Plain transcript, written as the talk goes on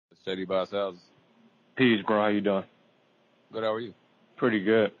Shady Boss Houses. Peace, bro. How you doing? Good, how are you? Pretty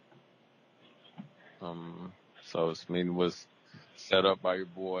good. So this meeting was set up by your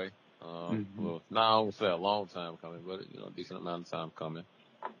boy. Well, not I won't say a long time coming, but a decent amount of time coming.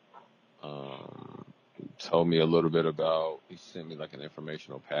 He told me a little bit about. He sent me like an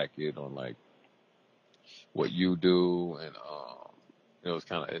informational packet on like what you do, and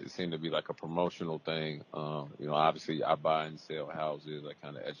it seemed to be like a promotional thing. Obviously I buy and sell houses. I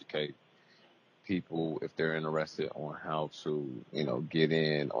kind of educate people if they're interested on how to, get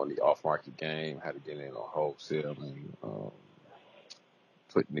in on the off market game, how to get in on wholesaling,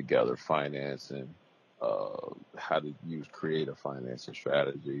 putting together financing, how to use creative financing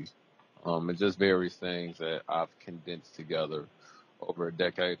strategies, and just various things that I've condensed together over a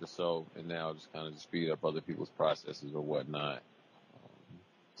decade or so, and now just kind of speed up other people's processes or whatnot.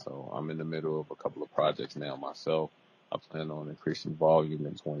 So I'm in the middle of a couple of projects now myself. I plan on increasing volume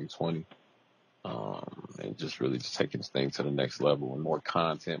in 2020. And just really just taking this thing to the next level, and more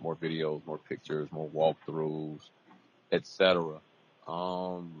content, more videos, more pictures, more walkthroughs, etc.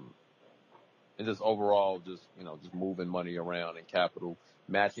 And just overall, just moving money around and capital,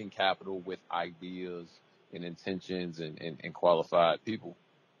 matching capital with ideas and intentions and qualified people,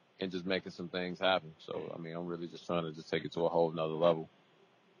 and just making some things happen. So, I mean, I'm really just trying to just take it to a whole nother level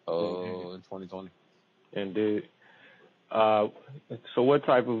in 2020. Indeed. So what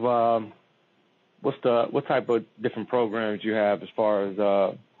type of what type of different programs you have as far as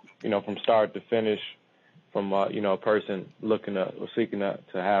from start to finish, from a person looking to or seeking to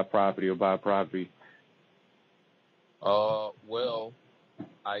have property or buy property? Well,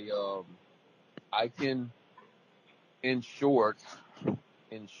 I can, in short,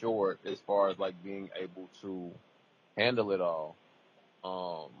 as far as like being able to handle it all,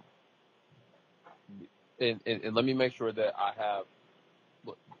 and let me make sure that I have.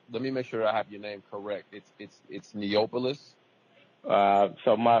 Let me make sure I have your name correct. It's Neopolis.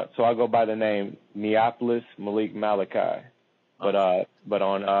 So I go by the name Neopolis Malik Malachi, but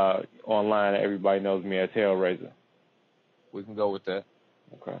on online everybody knows me as Hailrazor. We can go with that.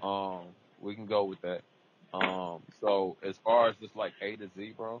 Okay. We can go with that. So as far as just like A to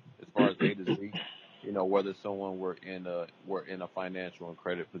Z, bro. As far as A to Z, whether someone were in a financial and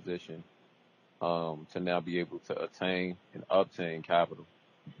credit position, to now be able to attain and obtain capital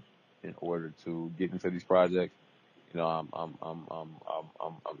in order to get into these projects. I'm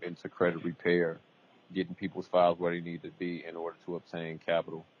into credit repair, getting people's files where they need to be in order to obtain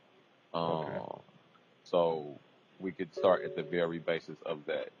capital. Okay. So we could start at the very basis of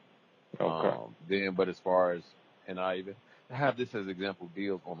that. Okay. But as far as, and I even have this as example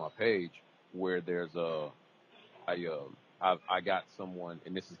deals on my page where there's I got someone,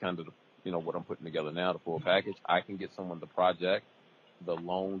 and this is kind of what I'm putting together now, the full package. I can get someone the project, the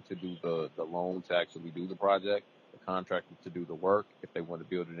loan to do the loan to actually do the project, the contractor to do the work if they want to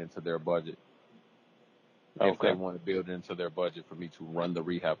build it into their budget. Okay. If they want to build it into their budget for me to run the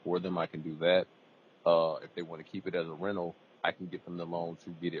rehab for them, I can do that. If they want to keep it as a rental, I can get them the loan to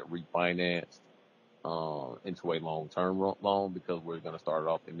get it refinanced into a long-term loan, because we're going to start it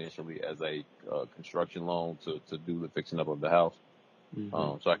off initially as a construction loan to do the fixing up of the house.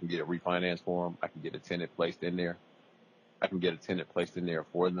 So I can get it refinanced for them. I can get a tenant placed in there.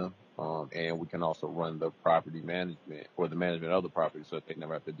 For them. And we can also run the property management or the management of the property so that they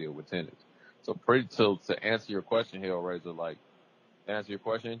never have to deal with tenants. So to answer your question, Hailrazor,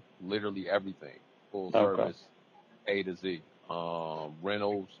 literally everything. Full service, A to Z.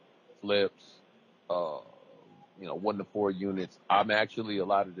 Rentals, flips, 1 to 4 units. I'm actually, a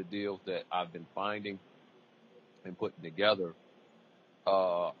lot of the deals that I've been finding and putting together,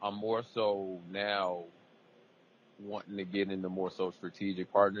 I'm more so now wanting to get into more so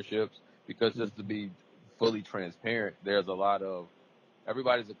strategic partnerships, because just to be fully transparent, there's a lot of,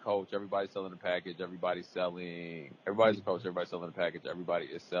 everybody's a coach, everybody's selling a package, everybody's a coach, everybody's selling a package, everybody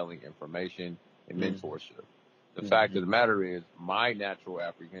is selling information and mentorship. The fact of the matter is, my natural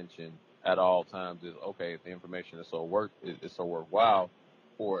apprehension at all times is, okay, if the information is so worthwhile,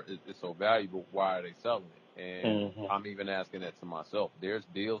 or it's so valuable, why are they selling it? And I'm even asking that to myself. There's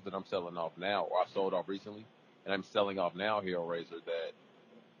deals that I'm selling off now, or I sold off recently, and I'm selling off now, Hailrazor, that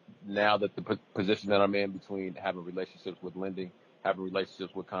now that the position that I'm in between having relationships with lending, having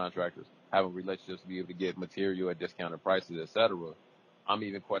relationships with contractors, having relationships to be able to get material at discounted prices, etc., I'm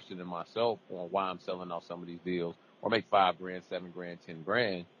even questioning myself on why I'm selling off some of these deals, or make $5,000, $7,000,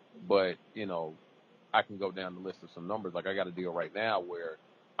 $10,000. But, I can go down the list of some numbers. Like, I got a deal right now where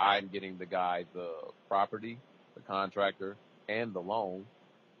I'm getting the guy the property, the contractor, and the loan,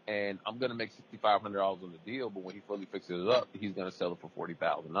 and I'm gonna make $6,500 on the deal, but when he fully fixes it up, he's gonna sell it for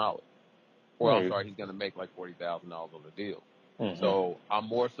 $40,000. Or I'm Right. sorry, he's gonna make like $40,000 on the deal. Mm-hmm. So I'm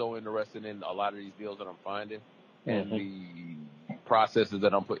more so interested in a lot of these deals that I'm finding and Mm-hmm. the processes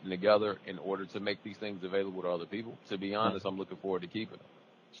that I'm putting together in order to make these things available to other people. To be honest, I'm looking forward to keeping them.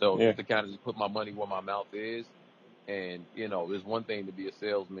 So Yeah. just to kind of just put my money where my mouth is. And, there's one thing to be a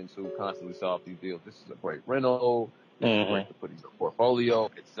salesman to constantly sell off these deals. This is a great rental. This is great to put in your portfolio,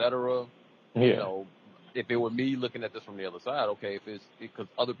 etc. Yeah. If it were me looking at this from the other side, okay, if it's because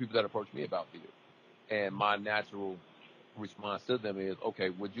other people that approach me about deals, and my natural response to them is, okay,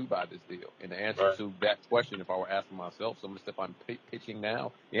 would you buy this deal? And the answer to that question, if I were asking myself, some of the stuff I'm pitching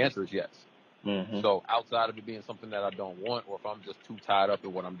now, the answer is yes. Mm-hmm. So outside of it being something that I don't want, or if I'm just too tied up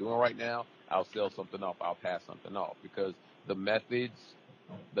in what I'm doing right now, I'll sell something off. I'll pass something off because the methods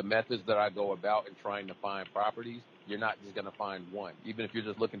that I go about in trying to find properties, you're not just going to find one. Even if you're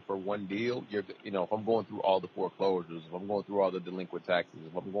just looking for one deal, if I'm going through all the foreclosures, if I'm going through all the delinquent taxes,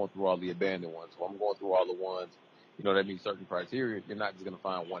 if I'm going through all the abandoned ones, if I'm going through all the ones, that meet certain criteria, you're not just going to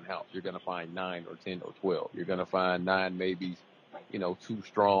find one house. You're going to find 9 or 10 or 12. You're going to find 9 maybes, two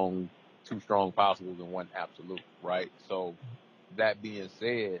strong possibles and one absolute, right? So that being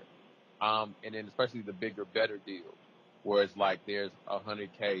said, and then especially the bigger, better deals, where it's like there's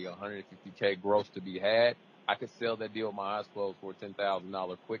 100K, 150K gross to be had. I could sell that deal with my eyes closed for a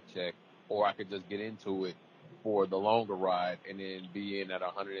 $10,000 quick check, or I could just get into it for the longer ride and then be in at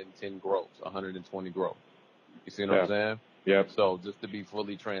 110 gross, 120 gross. You see what I'm saying? Yep. So just to be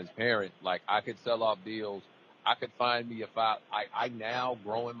fully transparent, like I could sell off deals. I could find me I now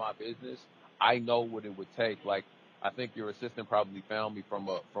growing my business. I know what it would take. Like I think your assistant probably found me from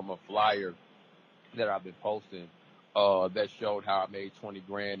a flyer that I've been posting, that showed how I made 20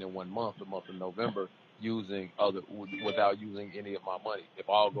 grand in 1 month, the month of November, without using any of my money. If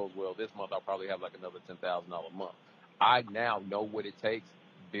all goes well this month, I'll probably have like another $10,000 a month. I now know what it takes,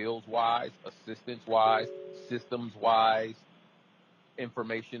 bills wise, assistance wise, systems wise,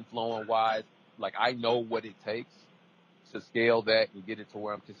 information flowing wise. Like I know what it takes to scale that and get it to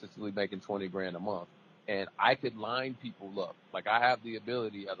where I'm consistently making 20 grand a month. And I could line people up. Like I have the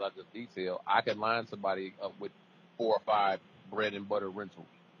ability, as I just detailed, I could line somebody up with 4 or 5 bread and butter rentals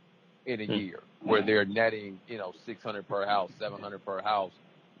in a year where they're netting, 600 per house, 700 per house,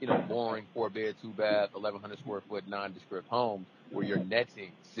 boring 4-bed, 2-bath, 1,100 square foot nondescript homes where you're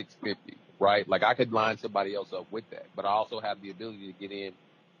netting 650, right? Like I could line somebody else up with that, but I also have the ability to get in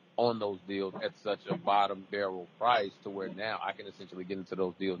on those deals at such a bottom barrel price to where now I can essentially get into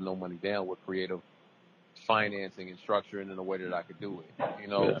those deals no money down with creative financing and structuring in a way that I could do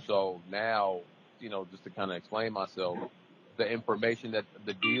it, So now, just to kind of explain myself, the information that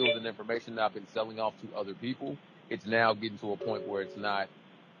the deals and information that I've been selling off to other people, it's now getting to a point where it's not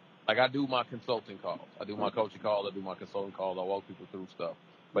like I do my consulting calls, I do my coaching calls, I do my consulting calls, I walk people through stuff.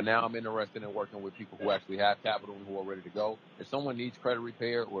 But now I'm interested in working with people who actually have capital and who are ready to go. If someone needs credit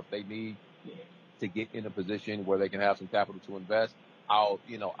repair or if they need to get in a position where they can have some capital to invest, I'll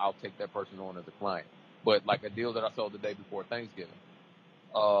take that person on as a client. But like a deal that I sold the day before Thanksgiving,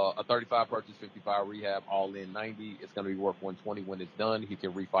 a 35 purchase, 55 rehab, all in 90. It's going to be worth 120 when it's done. He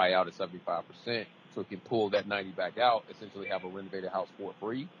can refi out at 75%, so he can pull that 90 back out, essentially have a renovated house for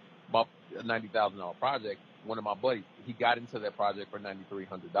free. But a $90,000 project. One of my buddies, he got into that project for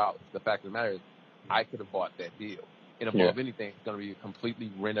 $9,300. The fact of the matter is, I could have bought that deal. And above anything, it's going to be a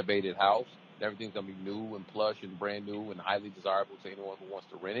completely renovated house. Everything's going to be new and plush and brand new and highly desirable to anyone who wants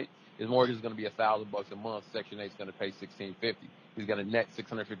to rent it. His mortgage is going to be $1,000 a month. Section 8 is going to pay $1,650. He's going to net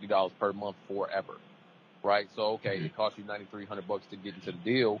 $650 per month forever, right? So okay, it costs you $9,300 to get into the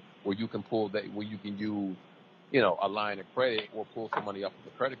deal where you can where you can use, a line of credit or pull some money off of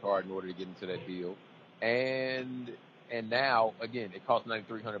the credit card in order to get into that deal, and now again, it costs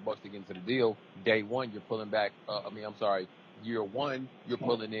 $9,300 to get into the deal. Day one, you're pulling back. Year one, you're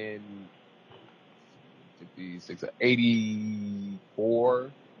pulling in 56,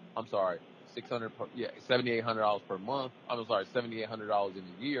 84. I'm sorry, 600. $7,800 per month. I'm sorry, $7,800 in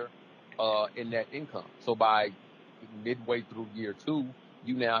a year, in net income. So by midway through year two,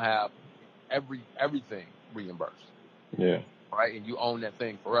 you now have everything reimbursed. Yeah. Right, and you own that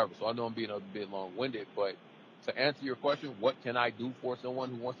thing forever. So I know I'm being a bit long-winded, but to answer your question, what can I do for someone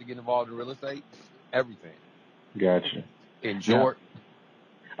who wants to get involved in real estate? Everything. Gotcha. In short.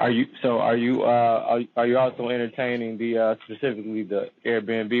 Are you also entertaining the specifically the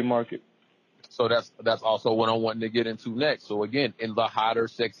Airbnb market? So that's also what I'm wanting to get into next. So again, in the hotter,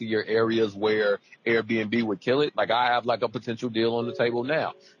 sexier areas where Airbnb would kill it, like I have like a potential deal on the table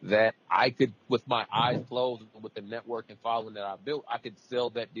now that I could, with my eyes closed, with the network and following that I built, I could sell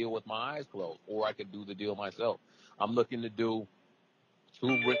that deal with my eyes closed, or I could do the deal myself. I'm looking to do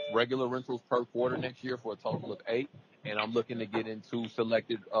two regular rentals per quarter next year for a total of 8, and I'm looking to get into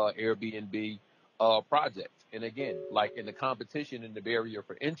selected Airbnb projects. And again, like in the competition and the barrier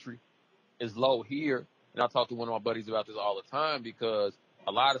for entry is low here. And I talk to one of my buddies about this all the time because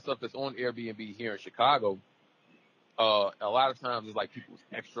a lot of stuff that's on Airbnb here in Chicago, a lot of times it's like people's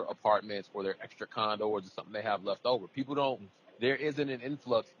extra apartments or their extra condo or just something they have left over. People don't, there isn't an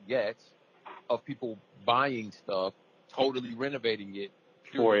influx yet of people buying stuff, totally renovating it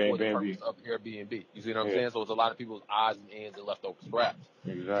For purely for the Airbnb. purpose of Airbnb. You see what I'm Yeah, saying? So it's a lot of people's odds and ends and leftover scraps.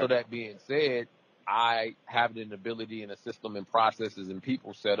 So exactly. that being said, I have an ability and a system and processes and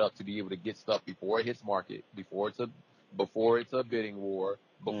people set up to be able to get stuff before it hits market, before it's a bidding war,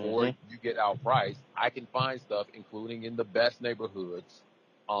 before Mhm. you get outpriced. I can find stuff, including in the best neighborhoods,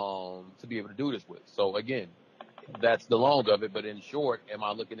 to be able to do this with. So again, that's the long of it. But in short, am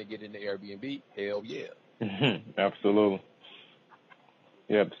I looking to get into Airbnb? Hell yeah. Mhm. Absolutely.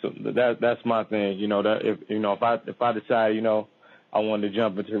 Yep. So that's my thing. You know, that if I decide, I wanted to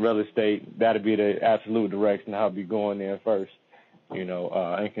jump into real estate, that'd be the absolute direction I'll be going there first.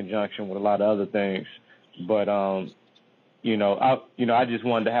 In conjunction with a lot of other things. But I just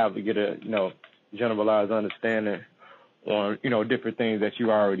wanted to get a generalized understanding on different things that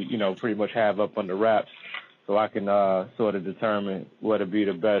you already pretty much have up under wraps, so I can sort of determine what would be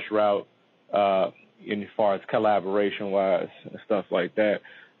the best route in as far as collaboration wise and stuff like that.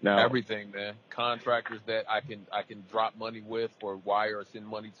 Now, Everything, man. Contractors that I can drop money with or wire or send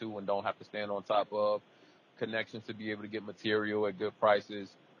money to and don't have to stand on top of. Connections to be able to get material at good prices.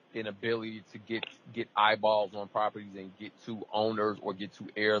 An ability to get eyeballs on properties and get to owners or get to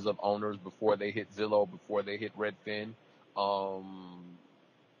heirs of owners before they hit Zillow, before they hit Redfin. Um,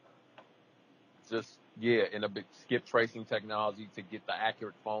 just yeah, and a big skip tracing technology to get the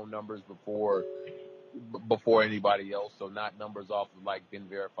accurate phone numbers before anybody else. So not numbers off of like been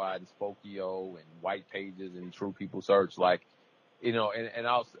verified and Spokio and white pages and true people search. Like, and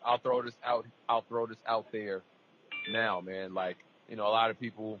I'll throw this out. I'll throw this out there now, man. Like, a lot of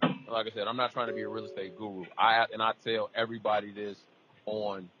people, like I said, I'm not trying to be a real estate guru. I tell everybody this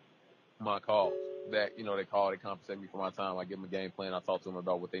on my calls that, they call, they compensate me for my time. I give them a game plan. I talk to them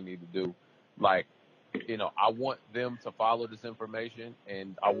about what they need to do. Like, I want them to follow this information,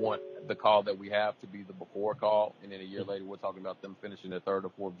 and I want the call that we have to be the before call, and then a year later we're talking about them finishing their third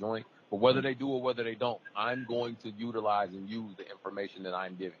or fourth joint. But whether they do or whether they don't, I'm going to utilize and use the information that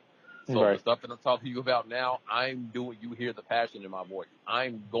I'm giving. So the right. stuff that I'm talking to you about now, I'm doing. You hear the passion in my voice.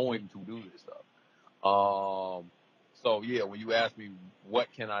 I'm going to do this stuff. So yeah, when you ask me what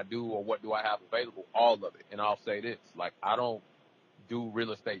can I do or what do I have available, all of it. And I'll say this, like, I don't do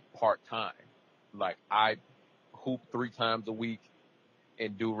real estate part time. Like, I hoop 3 times a week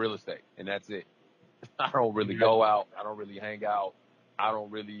and do real estate, and that's it. I don't really go out. I don't really hang out. I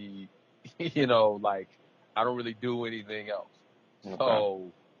don't really, like, I don't really do anything else. Okay.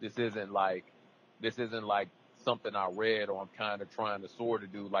 So this isn't like something I read or I'm kind of trying to sort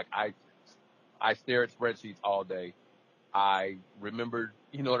of do. Like, I stare at spreadsheets all day. I remembered,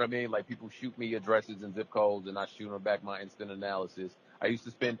 you know what I mean? Like, people shoot me addresses and zip codes and I shoot them back my instant analysis. I used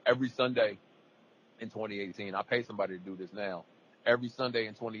to spend every Sunday in 2018. I pay somebody to do this now. Every Sunday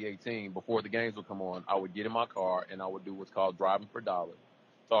in 2018, before the games would come on, I would get in my car and I would do what's called driving for dollar.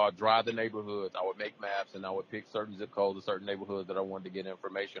 So I'd drive the neighborhoods. I would make maps and I would pick certain zip codes of certain neighborhoods that I wanted to get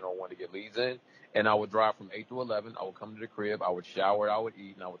information or wanted to get leads in. And I would drive from 8 to 11. I would come to the crib. I would shower. I would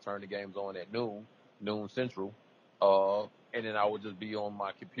eat, and I would turn the games on at noon central. And then I would just be on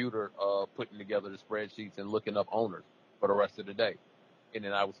my computer, putting together the spreadsheets and looking up owners for the rest of the day. And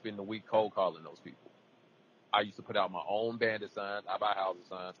then I would spend the week cold calling those people. I used to put out my own bandit signs. I buy housing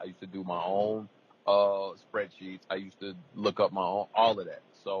signs. I used to do my own spreadsheets. I used to look up my own, all of that.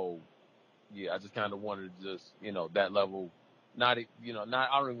 So yeah, I just kind of wanted to just, that level, not, I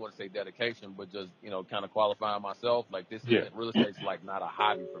don't even want to say dedication, but just, kind of qualifying myself. Like, this Yeah. isn't, real estate's like not a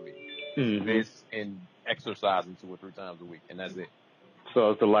hobby for me. It's Mhm. this and exercising 2 or 3 times a week, and that's it.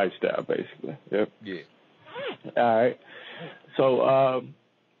 So it's a lifestyle, basically. Yep. Yeah. All right. So, all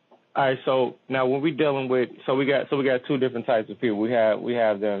right. So now, when we dealing with, so we got 2 different types of people. We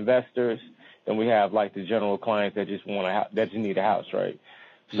have the investors, and we have like the general clients that just want that just need a house, right?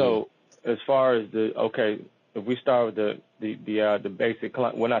 Yeah. So, as far as if we start with the basic,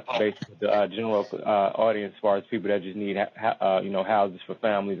 well, not the basic, but the general audience, as far as people that just need houses for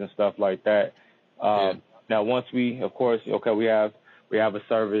families and stuff like that. Yeah. Now, once we, of course, okay, we have a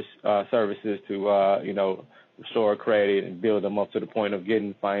services to restore credit and build them up to the point of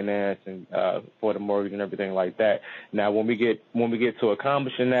getting finance and for the mortgage and everything like that. Now, when we get to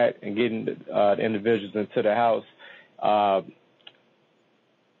accomplishing that and getting the individuals into the house,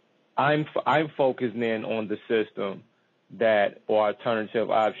 I'm focusing in on the system or alternative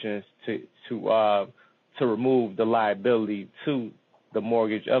options to remove the liability to the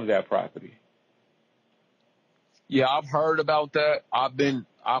mortgage of that property. Yeah, I've heard about that.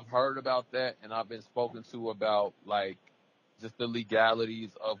 I've heard about that, and I've been spoken to about like just the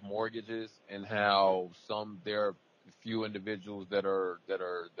legalities of mortgages and how there are few individuals that are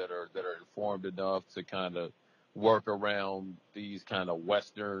informed enough to kind of work around these kind of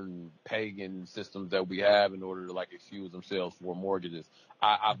Western pagan systems that we have in order to like excuse themselves for mortgages.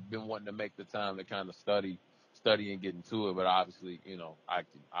 I've been wanting to make the time to kind of study and get into it, but obviously,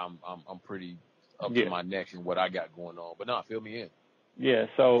 I'm pretty up to my neck in what I got going on. But no, fill me in. Yeah.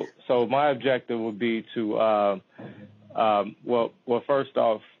 So my objective would be to well, first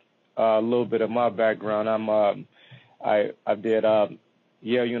off, a little bit of my background. I did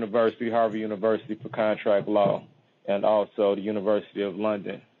Yale University, Harvard University for contract law, and also the University of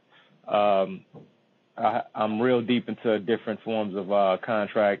London. I'm real deep into different forms of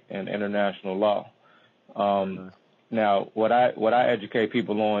contract and international law. Now, what I educate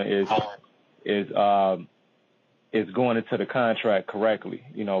people on is going into the contract correctly,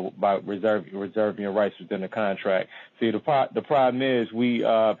 by reserving your rights within the contract. See, the problem is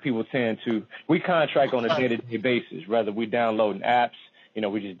people tend to, we contract on a day-to-day basis, whether we downloading apps,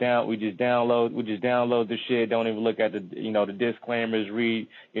 we just download the shit, don't even look at the disclaimers, read,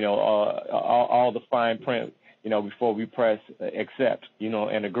 all the fine print, before we press accept,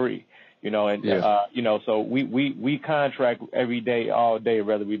 and agree. So we contract every day, all day,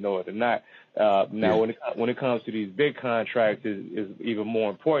 whether we know it or not. Now, when it comes to these big contracts, is even more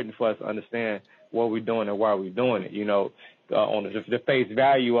important for us to understand what we're doing and why we're doing it. On the face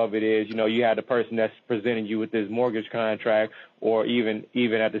value of it is, you have the person that's presenting you with this mortgage contract, or even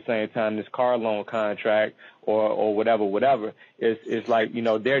at the same time this car loan contract, or whatever. It's like,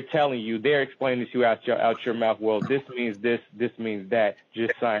 they're telling you, they're explaining to you out your mouth. Well, this means this means that.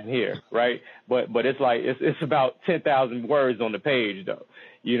 Just sign here, right? But it's like it's about 10,000 words on the page, though.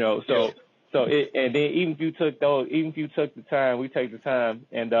 So and then even if you took the time, we take the time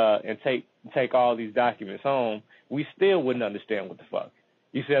and take all these documents home, we still wouldn't understand what the fuck.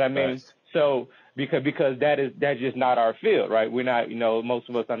 You see what I mean? Right. So because that's just not our field, right? We're not, most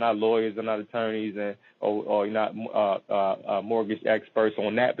of us are not lawyers, are not attorneys, or not mortgage experts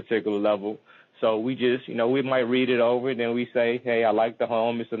on that particular level. So we just, we might read it over, and then we say, hey, I like the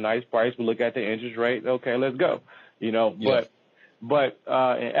home, it's a nice price. We look at the interest rate, okay, let's go. But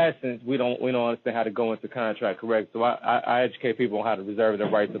in essence, we don't understand how to go into contract correct. So I educate people on how to reserve their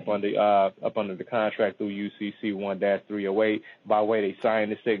rights up under the contract through UCC 1-308 by way they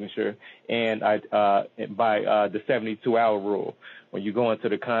sign the signature, and by the 72-hour rule. When you go into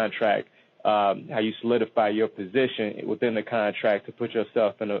the contract, how you solidify your position within the contract to put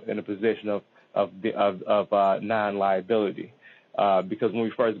yourself in a position of non-liability. Because when we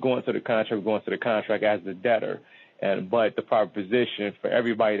first go into the contract, we go into the contract as the debtor. But the proper position for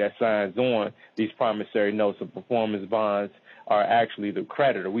everybody that signs on these promissory notes or performance bonds are actually the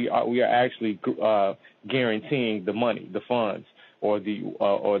creditor. We are actually guaranteeing the money, the funds, or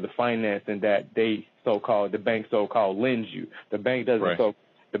the financing that the bank so-called lends you. The bank doesn't. Right.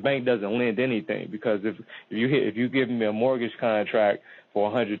 The bank doesn't lend anything, because if you give me a mortgage contract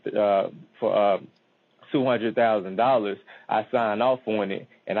for $200,000, I sign off on it,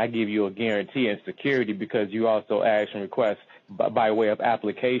 and I give you a guarantee and security, because you also ask and request by way of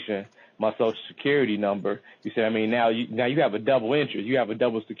application my Social Security number. You see, now you have a double interest. You have a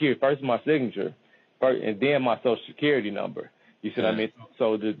double security. First my signature, and then my Social Security number. You see what I mean?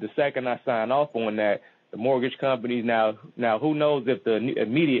 So the second I sign off on that, the mortgage companies now who knows if the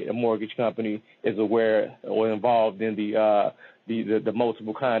immediate mortgage company is aware or involved in the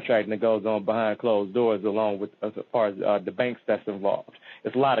multiple contracting that goes on behind closed doors, along with as far as the banks that's involved.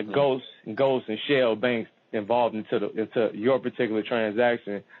 There's a lot of ghosts and shell banks involved into your particular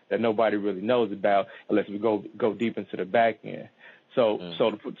transaction that nobody really knows about unless we go deep into the back end. So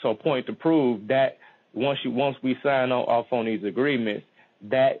point to prove that once we sign off on these agreements,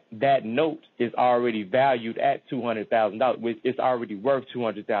 that note is already valued at $200,000, which it's already worth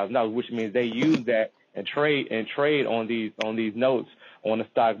 $200,000, which means they use that and trade on these notes on the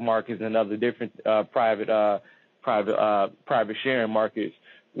stock markets and other different private sharing markets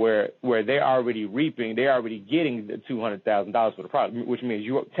where they're already reaping, they're already getting the $200,000 for the product, which means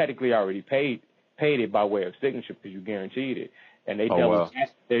you technically already paid it by way of signature because you guaranteed it. And they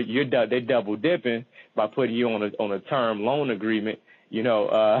they're double dipping by putting you on a term loan agreement,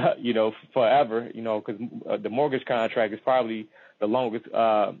 forever, because the mortgage contract is probably the longest,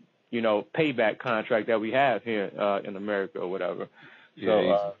 payback contract that we have here in America or whatever.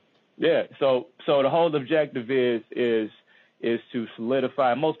 So the whole objective is to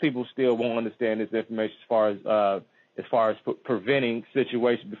solidify. Most people still won't understand this information as far as preventing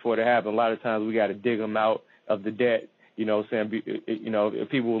situations before they happen. A lot of times we got to dig them out of the debt. If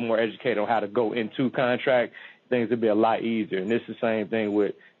people were more educated on how to go into contract, things would be a lot easier. And this is the same thing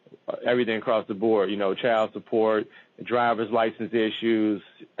with everything across the board, child support, driver's license issues,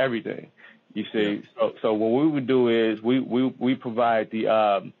 everything. You see, so what we would do is we provide the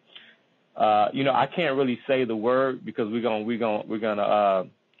I can't really say the word because we're gonna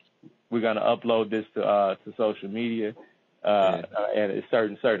upload this to social media, and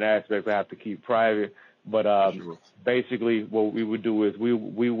certain aspects I have to keep private. But basically, what we would do is we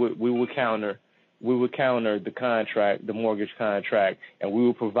would counter the contract, the mortgage contract, and we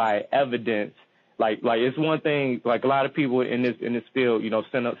would provide evidence. Like it's one thing. Like a lot of people in this field,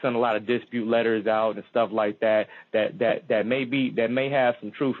 send a lot of dispute letters out and stuff like that. That may have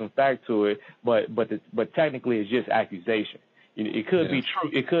some truth and fact to it, but technically it's just accusation. It could be true.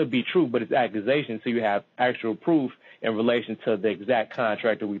 It could be true, but it's accusation. So you have actual proof in relation to the exact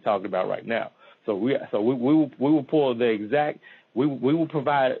contract that we talked about right now. So we will pull the exact. We will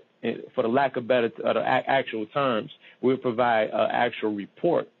provide, for the lack of better actual terms, we'll provide an actual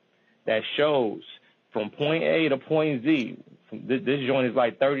report that shows from point A to point Z. This joint is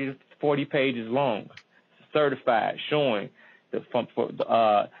like 30 to 40 pages long, certified, showing it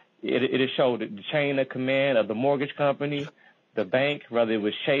showed the chain of command of the mortgage company, the bank, whether it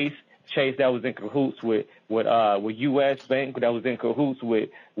was Chase that was in cahoots with U.S. Bank, that was in cahoots with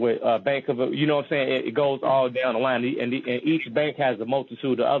Bank of, what I'm saying? It goes all down the line, and each bank has a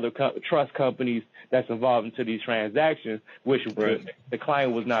multitude of other trust companies that's involved into these transactions, which the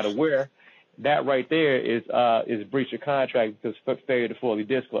client was not aware. That right there is breach of contract because failure to fully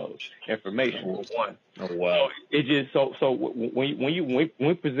disclose information. For one. Oh wow! It just so when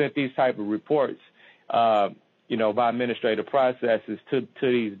we present these type of reports, by administrative processes to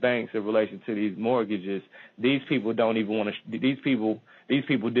these banks in relation to these mortgages, these people don't even want to. These people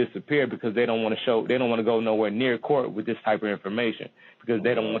disappear because they don't want to go nowhere near court with this type of information because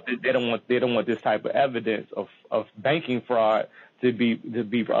they don't want this type of evidence of banking fraud to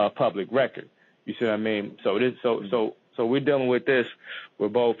be public record. You see what I mean? So we're dealing with this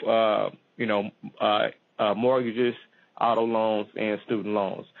with both mortgages, auto loans, and student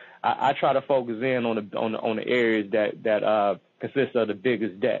loans. I try to focus in on the areas that consist of the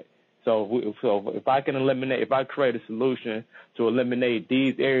biggest debt. So if I create a solution to eliminate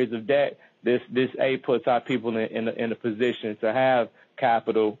these areas of debt, this puts our people in a position to have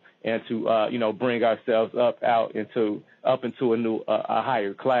capital and to bring ourselves up into a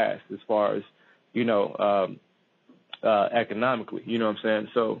higher class as far as economically. You know what I'm saying?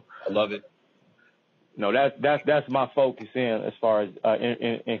 So I love it. That's my focus as far as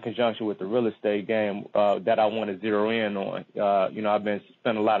in conjunction with the real estate game that I want to zero in on. I've been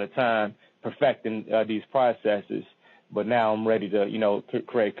spending a lot of time perfecting these processes, but now I'm ready to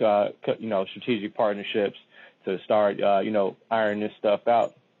create strategic partnerships to start iron this stuff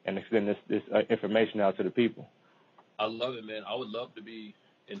out and extend this information out to the people. I love it, man. I would love to be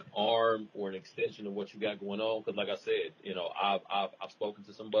an arm or an extension of what you got going on because, like I said, I've spoken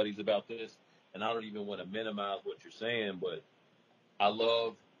to some buddies about this. And I don't even want to minimize what you're saying, but I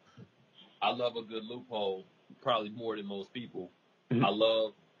love a good loophole, probably more than most people. Mm-hmm. I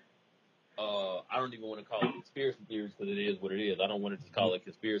don't even want to call it conspiracy theories because it is what it is. I don't want to just call it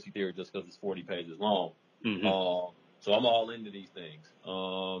conspiracy theory just because it's 40 pages long. Mm-hmm. So I'm all into these things.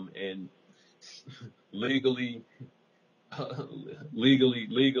 And legally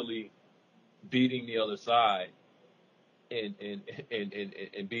beating the other side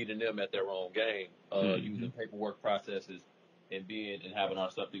and beating them at their own game, using paperwork processes and having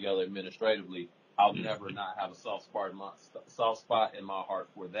our stuff together administratively. I'll never not have a soft spot in my heart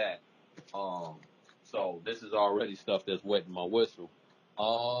for that. So this is already stuff that's wetting my whistle.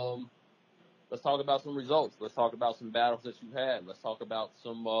 Let's talk about some results. Let's talk about some battles that you've had. Let's talk about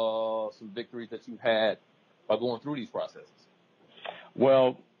some victories that you've had by going through these processes.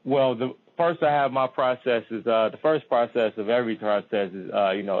 Well, the first I have my process is the first process of every process is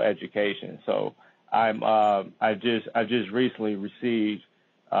education. So I just recently received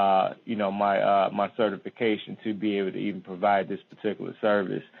my certification to be able to even provide this particular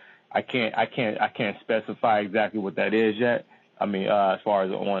service. I can't specify exactly what that is yet. I mean, as far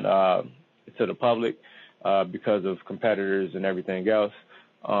as on to the public, because of competitors and everything else.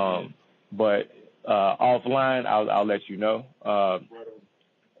 But offline, I'll let you know.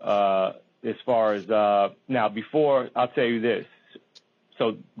 As far as now, before I'll tell you this.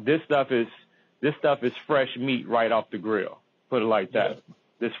 So this stuff is fresh meat right off the grill. Put it like that. Yeah.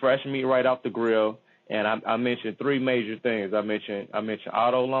 This fresh meat right off the grill. And I mentioned three major things. I mentioned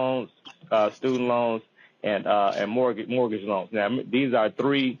auto loans, student loans, and mortgage loans. Now these are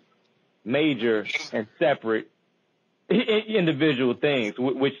three major and separate individual things,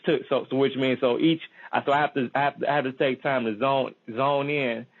 which means I have to take time to zone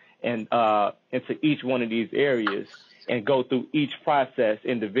in and into each one of these areas and go through each process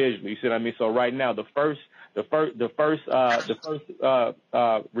individually. You see what I mean? So right now, the first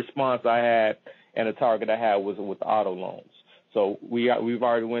response I had and the target I had was with auto loans. So we've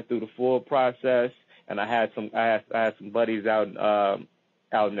already went through the full process, and I had some buddies out in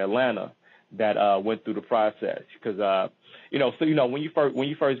Atlanta that went through the process because when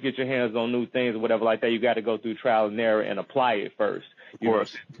you first get your hands on new things or whatever like that, you got to go through trial and error and apply it first. Before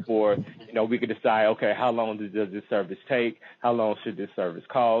we could decide, okay, how long does this service take? How long should this service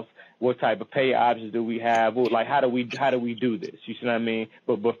cost? What type of pay options do we have? Like, how do we do this? You see what I mean?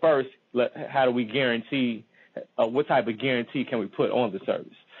 But first, how do we guarantee? What type of guarantee can we put on the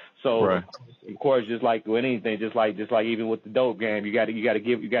service? So, right. Of course, just like with anything, just like even with the dope game, you got to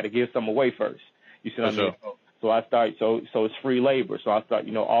give some away first. You see what I mean? So I start, so it's free labor. So I start,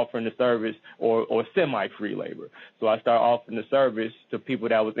 offering the service or semi-free labor. So I start offering the service to people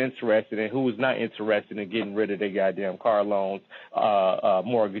that was interested and who was not interested in getting rid of their goddamn car loans,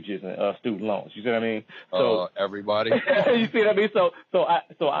 mortgages, and student loans. You see what I mean? So everybody. You see what I mean? So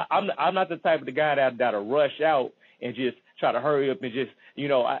I'm not the type of the guy that'll rush out and just try to hurry up and just,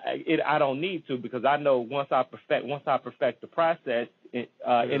 I don't need to, because I know once I perfect the process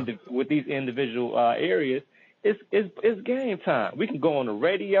with these individual areas, it's game time. We can go on the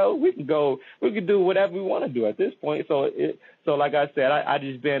radio. We can do whatever we want to do at this point. So like I said, I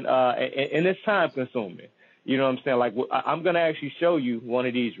just been and it's time consuming. You know what I'm saying? Like, I'm gonna actually show you one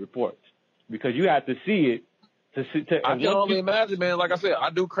of these reports because you have to see it. I can only imagine, man. Like I said, I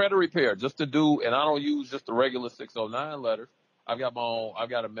do credit repair and I don't use just the regular 609 letters. I've got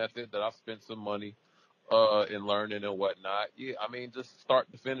a method that I've spent some money in learning and whatnot. Yeah, I mean, just start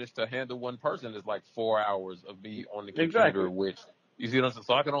to finish to handle one person is like 4 hours of me on the computer, exactly. Which, you see what I'm saying?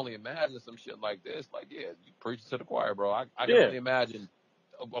 So I can only imagine some shit like this. Like, yeah, you preach to the choir, bro. I can only imagine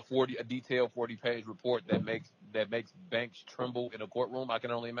a detailed 40-page report that makes banks tremble in a courtroom. I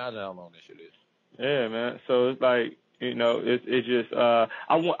can only imagine how long this shit is. Yeah, man. So it's like, it's just I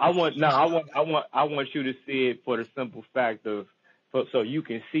want you to see it for the simple fact of so you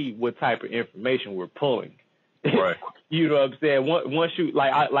can see what type of information we're pulling. Right. You know what I'm saying? Once you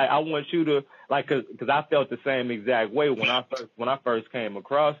I want you to because I felt the same exact way when I first came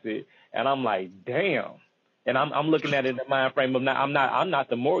across it, and I'm like, damn. And I'm looking at it in the mind frame of I'm not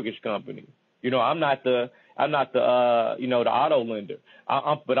the mortgage company. I'm not the the auto lender.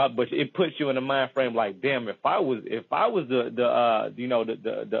 But it puts you in the mind frame like, damn, if I was the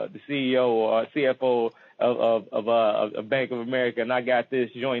CEO or CFO of Bank of America and I got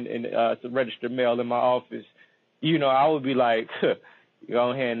this joint in some registered mail in my office, I would be like,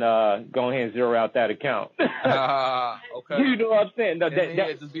 go ahead and zero out that account. Okay. You know what I'm saying? No,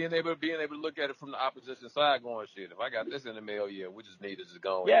 just being able to look at it from the opposition side, going, shit, if I got this in the mail, we just need to just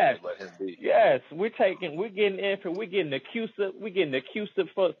go and let him be. Yes, we're getting the CUSIP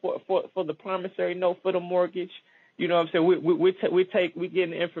for the promissory note for the mortgage. You know what I'm saying? We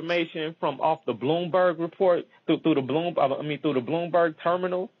getting information from off the Bloomberg report through the Bloomberg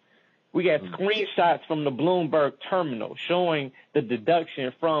terminal. We got screenshots from the Bloomberg terminal showing the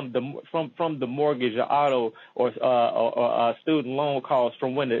deduction from the mortgage or auto or student loan costs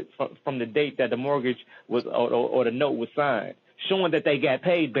from from the date that the mortgage was or the note was signed, showing that they got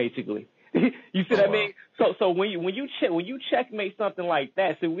paid basically. You see what I mean? So when you checkmate something like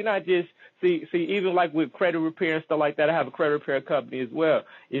that, so we're not just see even like with credit repair and stuff like that. I have a credit repair company as well.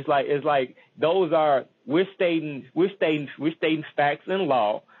 It's like those are we're stating facts and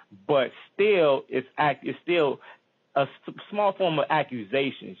law. But still, it's still a small form of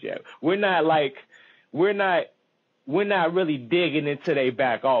accusations. Yeah, we're not really digging into their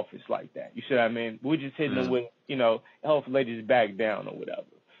back office like that. You see what I mean? We're just hitting them with, hopefully they just back down or whatever.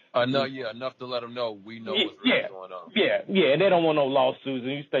 Enough to let them know we know what's really Yeah, going on. yeah, and they don't want no lawsuits,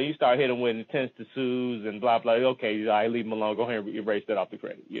 and you start hitting with intents to sues and blah blah. Okay, I leave them alone. Go ahead and erase that off the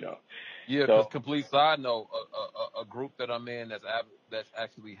credit, Yeah, because So complete side note, a group that I'm in that's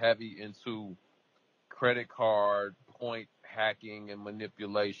actually heavy into credit card point hacking and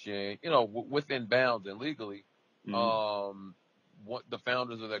manipulation, within bounds and legally. mm, Um, what the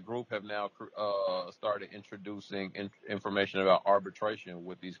founders of that group have now started introducing information about arbitration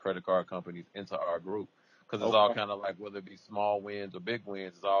with these credit card companies into our group, because it's all okay, kind of like, whether it be small wins or big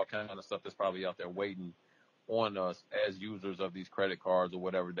wins, it's all kind of stuff that's probably out there waiting on us as users of these credit cards or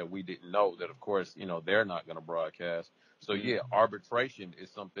whatever, that we didn't know, that of course they're not going to broadcast. So mm, yeah, arbitration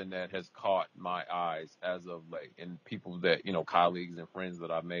is something that has caught my eyes as of late, and people that colleagues and friends that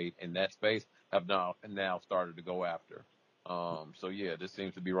I've made in that space have now started to go after. So yeah, this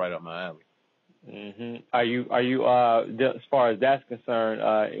seems to be right up my alley. Are you as far as that's concerned,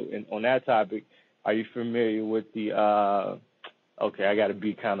 on that topic, are you familiar with the okay, I got to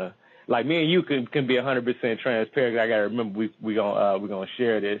be kind of like me and you can be 100% transparent. I got to remember we're gonna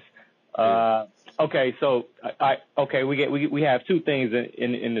share this. Yeah. Okay, so we have two things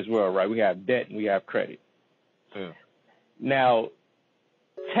in this world, right? We have debt and we have credit. Yeah. Now,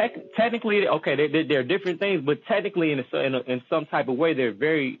 technically, okay, they're different things, but technically, in some type of way, they're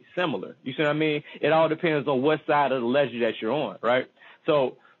very similar. You see what I mean? It all depends on what side of the ledger that you're on, right?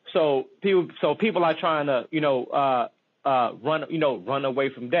 So people are trying to run away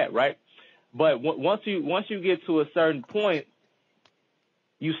from debt, right? But once you get to a certain point,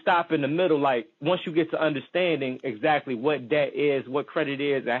 you stop in the middle. Like, once you get to understanding exactly what debt is, what credit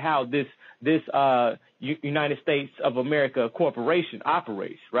is, and how this United States of America corporation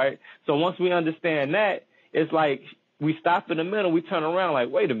operates, right? So once we understand that, it's like we stop in the middle, we turn around like,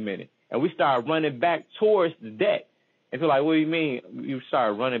 wait a minute, and we start running back towards the debt. And feel like, what do you mean you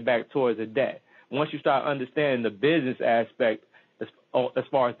start running back towards the debt? Once you start understanding the business aspect as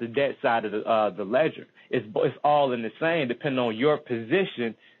far as the debt side of the ledger, it's all in the same, depending on your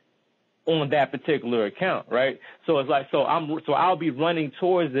position on that particular account, right? So it's like, so I'll be running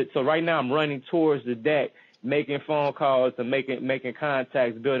towards it. So right now I'm running towards the debt, making phone calls and making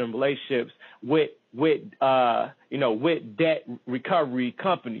contacts, building relationships with debt recovery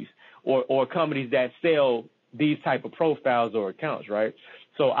companies or companies that sell these type of profiles or accounts, right?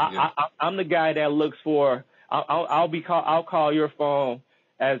 So I'm the guy that looks for. I'll call your phone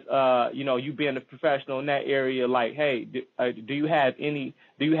as you being a professional in that area. Like, hey, do you have any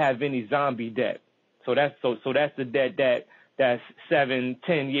zombie debt? So that's the debt that's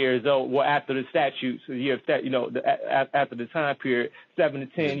 7-10 years old. Well, after the statute, so you have after the time period, 7 to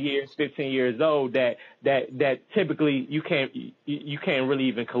 10 years, 15 years old. That typically you can't really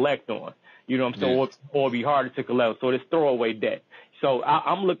even collect on. You know what I'm saying? Yeah. Or be harder to collect. So it's throwaway debt. So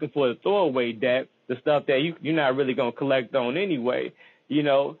I'm looking for the throwaway debt, the stuff that you're not really gonna collect on anyway. And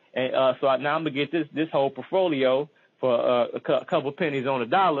now I'm gonna get this whole portfolio for a couple pennies on a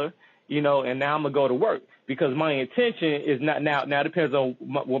dollar. And now I'm gonna go to work, because my intention is not now. Now it depends on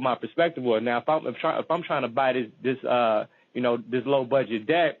what my perspective was. Now if I'm trying to buy this low budget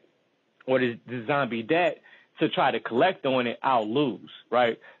debt or this zombie debt to try to collect on it, I'll lose,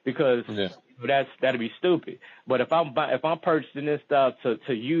 right? Because that'd be stupid. But if I'm purchasing this stuff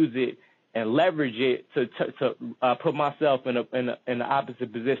to use it and leverage it to put myself in the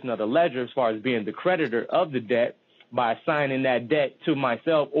opposite position of the ledger as far as being the creditor of the debt, by assigning that debt to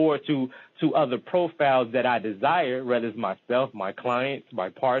myself or to other profiles that I desire, whether it's myself, my clients, my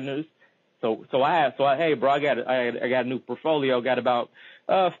partners. So hey, bro, I got a new portfolio, got about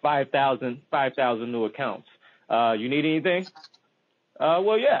 5,000 new accounts. You need anything?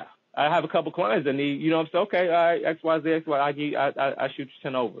 Well, yeah, I have a couple clients that need, I'm saying, okay, all right, X, Y, Z, X, Y, I shoot you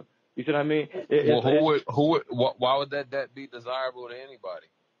 10 over. You see what I mean? Why would that debt be desirable to anybody?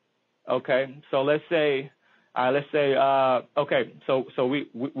 Okay, so let's say, okay, so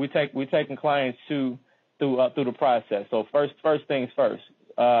we taking clients through the process. So first things first,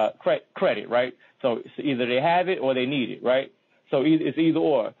 credit, right? So either they have it or they need it, right? So it's either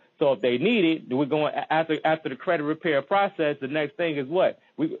or. So if they need it, we're going after the credit repair process. The next thing is what?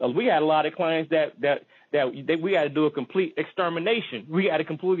 We had a lot of clients that we got to do a complete extermination. We got to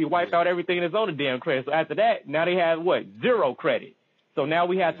completely wipe out everything that's on the damn credit. So after that, now they have what? Zero credit. So now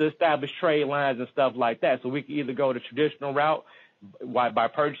we have to establish trade lines and stuff like that. So we can either go the traditional route by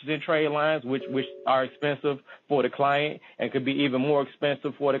purchasing trade lines, which are expensive for the client and could be even more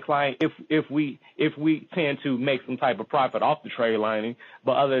expensive for the client if we tend to make some type of profit off the trade lining.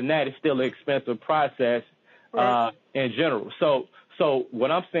 But other than that, it's still an expensive process in general. So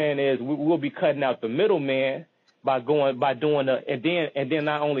what I'm saying is we'll be cutting out the middleman by doing and then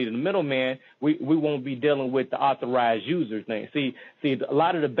not only the middleman, we won't be dealing with the authorized user thing. See, a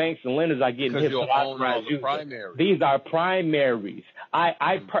lot of the banks and lenders are getting Because hit you'll with own all authorized the users. primaries. These are primaries.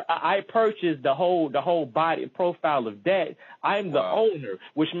 I purchased the whole body profile of debt. I'm the owner,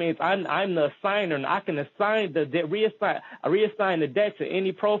 which means I'm the assigner, and I can assign the debt, reassign the debt to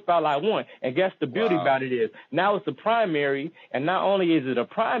any profile I want. And guess the beauty about it is now it's a primary, and not only is it a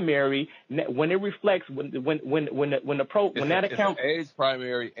primary, when it reflects when that account, it's an age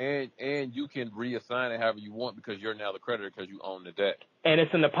primary, and you can reassign it however you want because you're now the creditor because you own the debt. And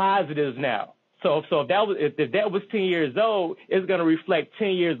it's in the positives now. So if that was 10 years old, it's going to reflect 10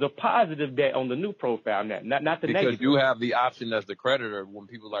 years of positive debt on the new profile now, not the negative. Because you have the option as the creditor when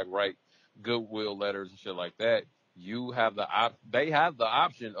people write goodwill letters and shit like that. You have they have the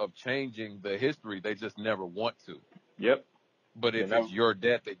option of changing the history. They just never want to. Yep. But if it's your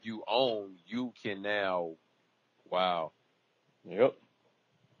debt that you own, you can now. Wow. Yep.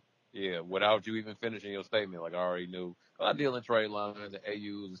 Yeah, without you even finishing your statement, I already knew. I deal in trade lines and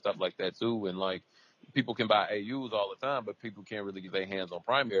AUs and stuff like that too, and people can buy AUs all the time, but people can't really get their hands on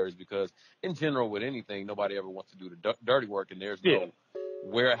primaries because, in general, with anything, nobody ever wants to do the dirty work, and there's no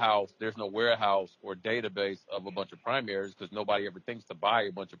warehouse or database of a bunch of primaries because nobody ever thinks to buy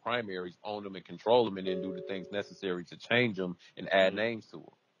a bunch of primaries, own them, and control them, and then do the things necessary to change them and add names to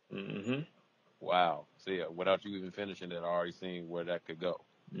them. Mm-hmm. Wow. So yeah, without you even finishing it, I already seen where that could go.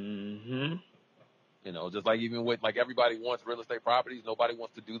 Mm-hmm. Just even with everybody wants real estate properties, nobody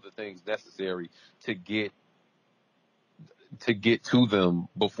wants to do the things necessary to get to them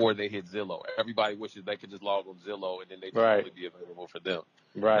before they hit Zillow. Everybody wishes they could just log on Zillow and then they just only be available for them.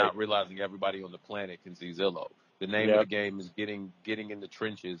 Right. Not realizing everybody on the planet can see Zillow. The name of the game is getting in the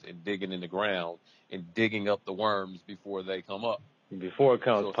trenches and digging in the ground and digging up the worms before they come up. Before it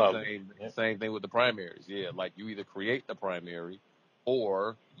comes public. Same thing with the primaries. Yeah, you either create the primary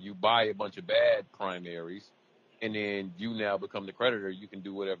or you buy a bunch of bad primaries and then you now become the creditor. You can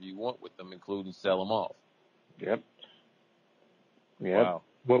do whatever you want with them, including sell them off. Yep. Wow.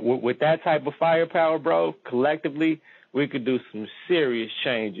 With that type of firepower, bro, collectively, we could do some serious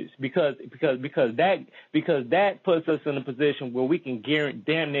changes because that puts us in a position where we can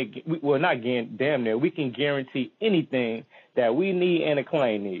guarantee, we can guarantee anything that we need and a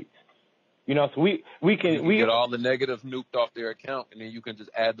client needs. So we can get all the negatives nuked off their account, and then you can just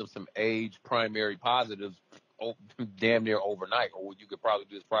add them some age primary positives damn near overnight, or you could probably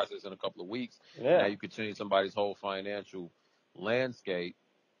do this process in a couple of weeks. Yeah. Now you could change somebody's whole financial landscape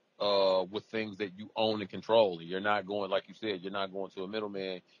with things that you own and control. And you're not going, like you said, you're not going to a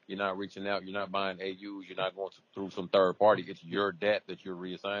middleman. You're not reaching out. You're not buying AUs. You're not going through some third party. It's your debt that you're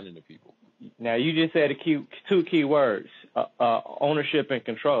reassigning to people. Now you just said two key words: ownership and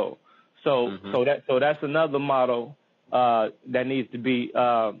control. So that's another model that needs to be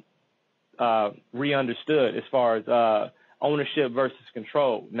re-understood as far as ownership versus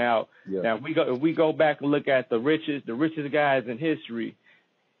control. Now if we go back and look at the richest guys in history,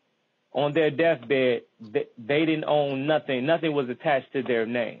 on their deathbed, they didn't own nothing. Nothing was attached to their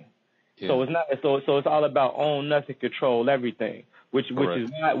name. Yeah. So it's not. So it's all about own nothing, control everything. Which is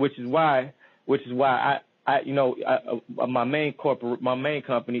why my main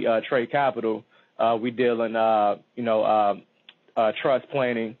company, Trade Capital, we deal in trust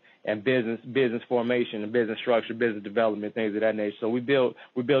planning and business formation and business structure, business development, things of that nature. So we build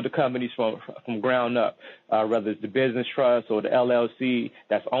the companies from ground up, whether it's the business trust or the LLC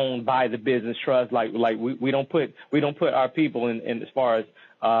that's owned by the business trust. We don't put our people in as far as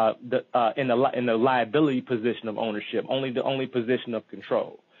in the liability position of ownership, only position of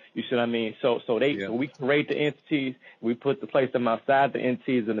control. You see what I mean? So we create the entities, we place them outside the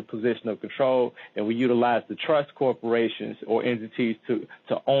entities in the position of control, and we utilize the trust corporations or entities to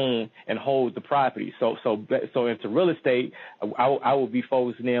own and hold the property. So into real estate, I will be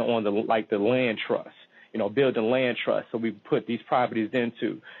focusing in on the land trust. Building land trust. So we put these properties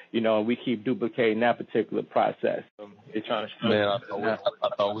into, and we keep duplicating that particular process. Man, I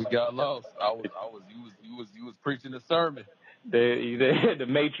thought we got lost. You was preaching a sermon. The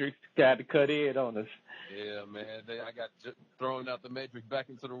Matrix got to cut in on us. Yeah, man. I got thrown out the Matrix back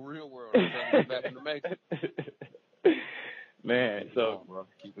into the real world. I'm trying to get back in the Matrix. Man,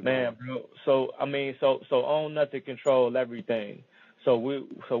 bro. So own nothing, control everything. So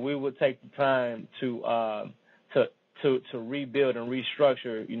we would take the time to rebuild and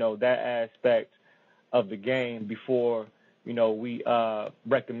restructure, that aspect of the game before, we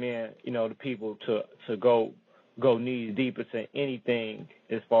recommend, the people to go knees deep into anything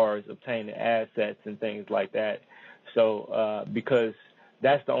as far as obtaining assets and things like that. So because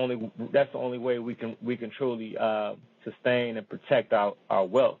that's the only way we can truly sustain and protect our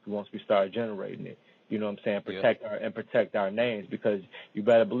wealth once we start generating it. You know what I'm saying? Protect our names, because you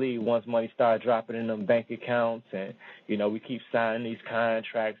better believe once money starts dropping in them bank accounts, and we keep signing these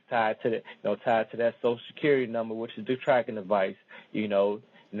contracts tied to that Social Security number, which is the tracking device.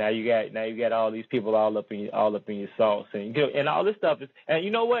 Now you got all these people all up in your sauce, and all this stuff is, and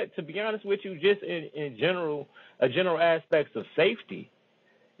you know what? To be honest with you, just in general aspects of safety.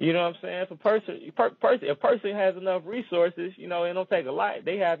 You know what I'm saying? If a person has enough resources, it don't take a lot.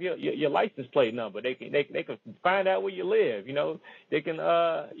 They have your license plate number. They can find out where you live. They can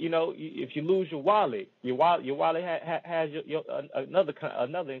if you lose your wallet has your another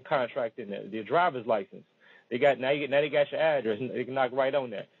contract in there, your driver's license. They got your address. They can knock right on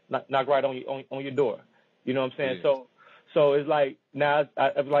there, knock right on your door. You know what I'm saying? Yeah. So it's like now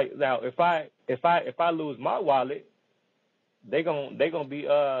if I lose my wallet, they're gonna be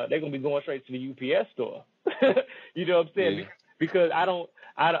going straight to the UPS store. You know what I'm saying? Yeah. Because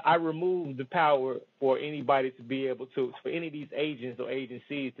I remove the power for anybody to be able to, for any of these agents or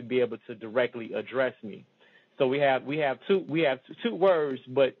agencies to be able to directly address me. So we have two words,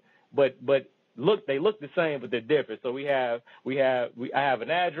 but they look the same, but they're different. So I have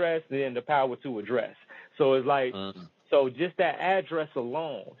an address and then the power to address. So it's like. So just that address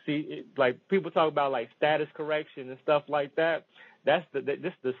alone, like people talk about like status correction and stuff like that. That's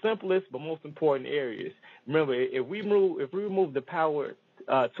the simplest but most important areas. Remember, if we remove the power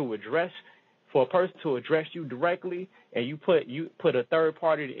to address, for a person to address you directly, and you put a third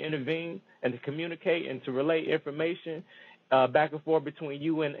party to intervene and to communicate and to relay information back and forth between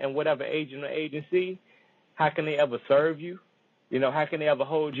you and whatever agent or agency, how can they ever serve you? How can they ever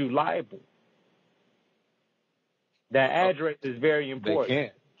hold you liable? That address is very important.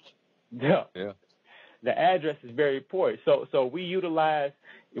 They can't. Yeah. The address is very important. So if we utilize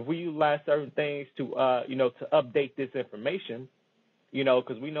certain things to to update this information,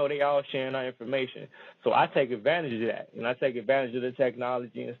 because we know they all sharing our information. So I take advantage of that, and I take advantage of the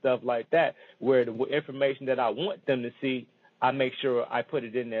technology and stuff like that, where the information that I want them to see, I make sure I put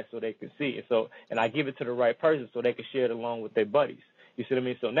it in there so they can see it. And I give it to the right person so they can share it along with their buddies. You see what I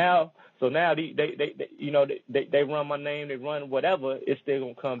mean? So now they run my name, they run whatever. It's still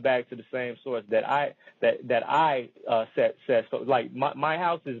gonna come back to the same source that I set. So like my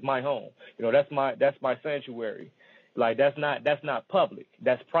house is my home. That's my sanctuary. Like that's not public.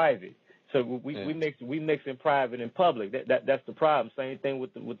 That's private. So we mix in private and public. That's the problem. Same thing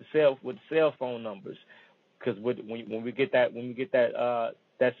with the cell phone numbers. Because when we get that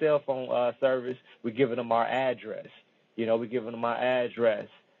cell phone service, we're giving them our address. We're giving them our address.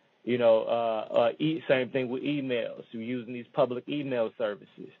 Same thing with emails. We're using these public email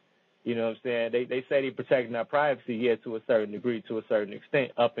services. You know what I'm saying? They say they're protecting our privacy, to a certain degree, to a certain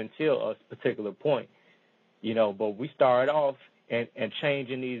extent, up until a particular point. But we start off and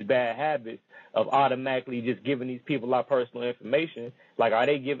changing these bad habits of automatically just giving these people our personal information. Like, are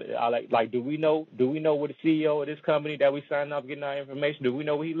they giving? Like, do we know where the CEO of this company that we signed up getting our information? Do we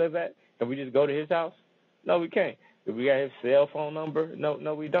know where he live at? Can we just go to his house? No, we can't. Do we got his cell phone number?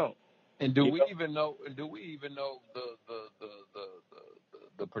 No, we don't. And do we even know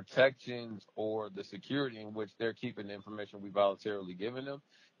the protections or the security in which they're keeping the information we voluntarily given them?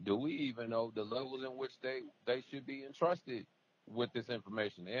 Do we even know the levels in which they should be entrusted with this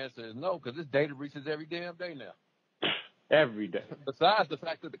information? The answer is no, because this data breaches every damn day now. Every day. Besides the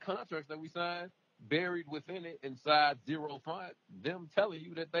fact that the contracts that we signed, buried within it inside zero font, them telling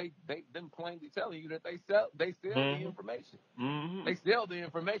you that them plainly telling you that they sell the information. Mm-hmm. They sell the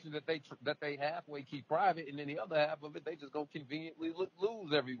information that they halfway keep private, and then the other half of it they just gonna conveniently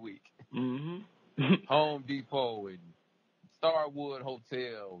lose every week. Mm-hmm. Home Depot and Starwood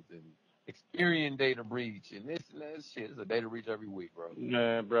Hotels and Experian data breach and this and that shit. It's a data breach every week, bro.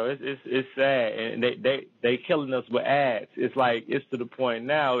 Man, bro, it's sad, and they killing us with ads. It's like, it's to the point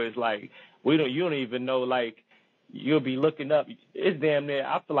now. It's like you don't even know. Like, you'll be looking up. It's damn near.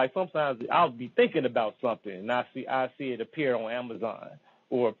 I feel like sometimes I'll be thinking about something, and I see it appear on Amazon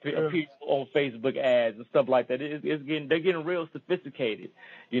or appear on Facebook ads and stuff like that. They're getting real sophisticated,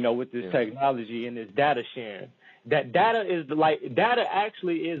 with this technology and this data sharing. That data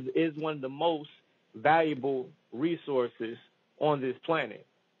actually is one of the most valuable resources on this planet.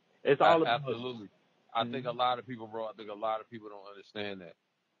 It's all about absolutely. I think a lot of people, bro. I think a lot of people don't understand that.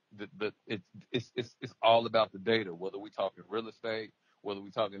 It's all about the data. Whether we talking real estate, whether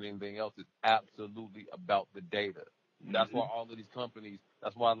we talking anything else, it's absolutely about the data. That's why all of these companies.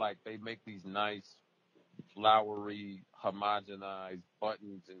 That's why they make these nice, flowery, homogenized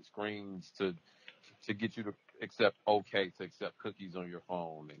buttons and screens to get you to to accept cookies on your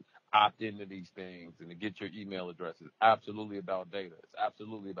phone and opt into these things and to get your email addresses. Absolutely about data. It's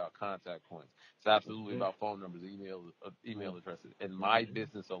absolutely about contact points. It's absolutely Mhm. about phone numbers, email addresses. In my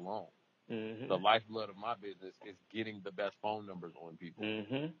business alone, the Mhm. lifeblood of my business is getting the best phone numbers on people.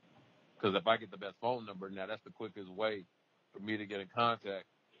 Mhm. Because if I get the best phone number, now that's the quickest way for me to get in contact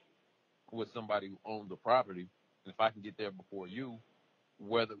with somebody who owns the property. And if I can get there before you,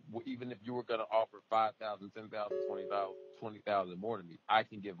 whether even if you were going to offer 5,000, 10,000, 20,000 more to me, I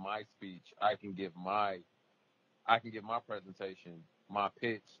can give my speech, I can give my presentation, my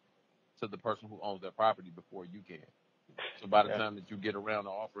pitch to the person who owns that property before you can. So by the Yeah. time that you get around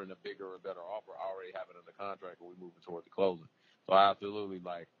to offering a bigger or better offer, I already have it under contract and we're moving toward the closing. So I absolutely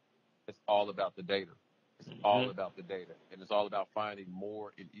it's all about the data. It's all Mhm. about the data. And it's all about finding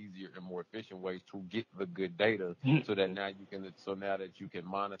more and easier and more efficient ways to get the good data so that now that you can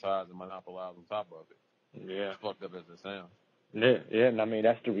monetize and monopolize on top of it. Yeah. As fucked up as it sounds. Yeah. Yeah. And I mean,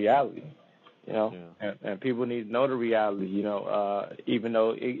 that's the reality. Yeah. And people need to know the reality, even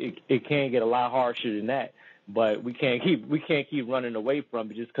though it can get a lot harsher than that, but we can't keep running away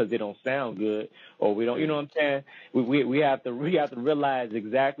from it just because it don't sound good or we don't, you know what I'm saying? We have to realize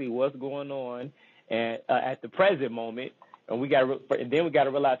exactly what's going on and at the present moment, and then we got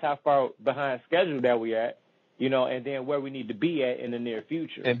to realize how far behind schedule that we at, and then where we need to be at in the near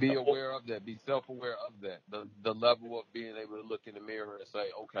future. And be aware of that. Be self-aware of that. The level of being able to look in the mirror and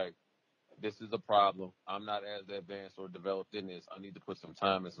say, okay, this is a problem. I'm not as advanced or developed in this. I need to put some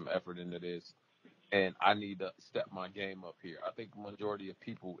time and some effort into this. And I need to step my game up here. I think the majority of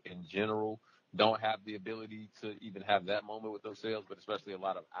people in general don't have the ability to even have that moment with themselves, but especially a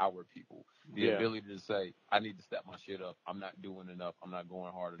lot of our people, the Yeah. ability to say, I need to step my shit up. I'm not doing enough. I'm not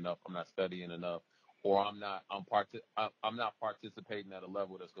going hard enough. I'm not studying enough. Or I'm not participating at a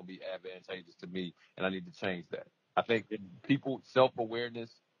level that's going to be advantageous to me, and I need to change that. I think people self-awareness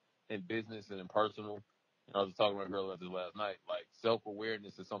in business and in personal. I was talking to my girl about this last night. Like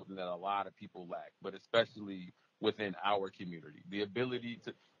self-awareness is something that a lot of people lack, but especially within our community, the ability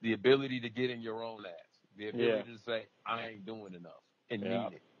to get in your own ass, the Yeah. ability to say I ain't doing enough and Yeah.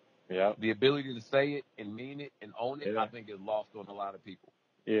 mean it, Yeah. the ability to say it and mean it and own it. I Yeah. think is lost on a lot of people.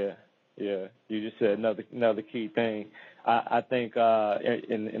 Yeah, yeah. You just said another key thing. I think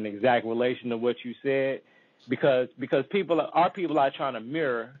in exact relation to what you said, because people are trying to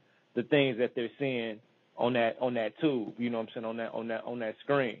mirror the things that they're seeing on that tube. You know what I'm saying, on that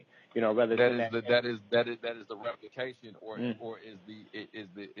screen. Whether it's That in is that. that is the replication, or is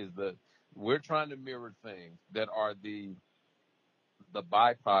the we're trying to mirror things that are the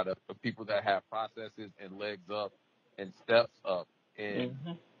byproduct of people that have processes and legs up and steps up, and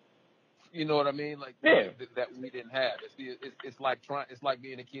Mm-hmm. you know what I mean, like Yeah. that we didn't have. It's like it's like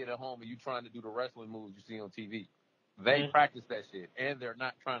being a kid at home and you trying to do the wrestling moves you see on TV. They practice that shit and they're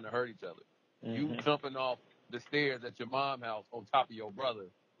not trying to hurt each other. You Mm-hmm. jumping off the stairs at your mom's house on top of your brother,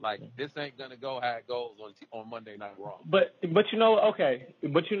 like this ain't gonna go how it goes on Monday Night Raw. But okay.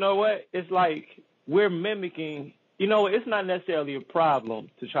 But you know what? It's like we're mimicking. It's not necessarily a problem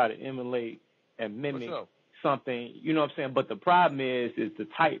to try to emulate and For mimic sure. something. You know what I'm saying? But the problem is the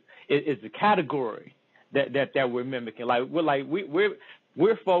type, is the category that we're mimicking. Like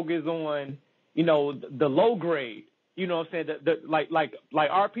we're focused on the low grade. You know what I'm saying? Like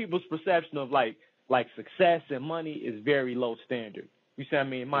our people's perception of like success and money is very low standard. You see what I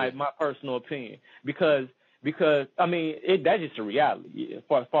mean? Yeah. My personal opinion, because I mean that's just a reality as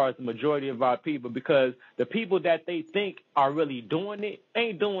far as the majority of our people, because the people that they think are really doing it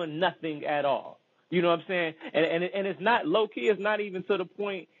ain't doing nothing at all. You know what I'm saying? And it's not low key. It's not even to the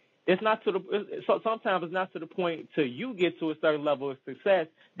point. It's not to the. So sometimes it's not to the point till you get to a certain level of success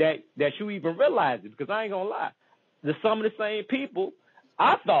that you even realize it. Because I ain't gonna lie, some of the same people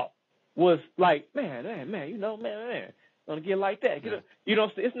I thought was like, man, man, gonna get like that. Yeah.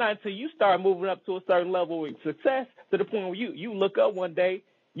 It's not until you start moving up to a certain level of success to the point where you look up one day,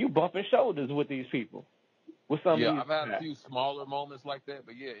 you bumping shoulders with these people, with some of Yeah, these I've had a guys. few smaller moments like that,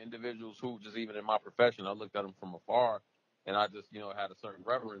 but yeah, individuals who just even in my profession, I looked at them from afar, and I just had a certain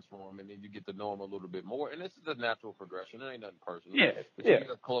reverence for them, and then you get to know them a little bit more, and this is a natural progression. It ain't nothing personal, Yeah, but you yeah.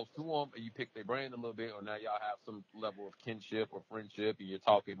 get close to them, and you pick their brain a little bit, or now y'all have some level of kinship or friendship, and you're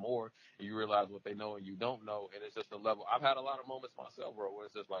talking more, and you realize what they know and you don't know, and it's just a level. I've had a lot of moments myself, bro, where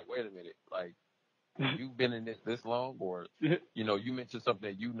it's just like, wait a minute, like. You've been in this long, or you mentioned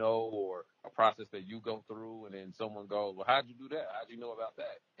something that or a process that you go through, and then someone goes, well, how'd you do that? How'd you know about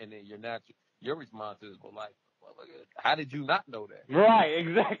that? And then your response is, well, like, Well, how did you not know that? Right,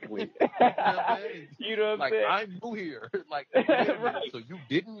 exactly. You know what I'm saying? You know what I'm Like, saying? I'm new here. Like, wait a minute. Right. So you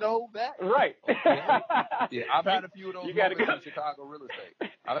didn't know that? Right. Okay. Yeah, I've had a few of those you gotta go. moments in Chicago real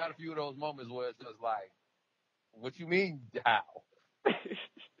estate. I've had a few of those moments where it's just like, what you mean, how? But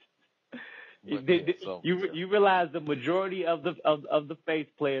yeah, so You realize the majority of the faith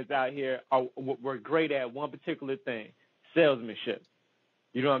players out here were great at one particular thing, salesmanship.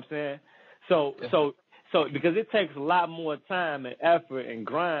 You know what I'm saying? So yeah, because it takes a lot more time and effort and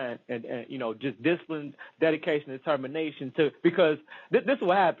grind and just discipline, dedication, determination because this is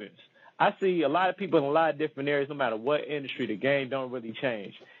what happens. I see a lot of people in a lot of different areas, no matter what industry, the game don't really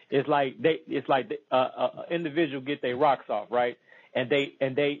change. It's like individual get their rocks off, right? And they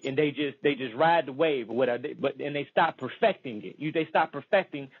just ride the wave or whatever, but they stop perfecting it. They stop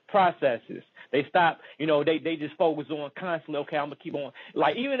perfecting processes. They stop, they just focus on constantly. Okay, I'm gonna keep on.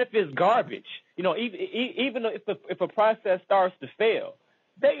 Like even if it's garbage, even if a process starts to fail,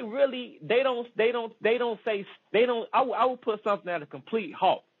 they don't. I would put something at a complete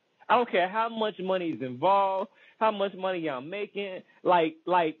halt. I don't care how much money is involved, how much money I'm making. Okay,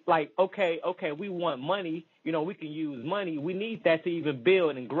 we want money. We can use money. We need that to even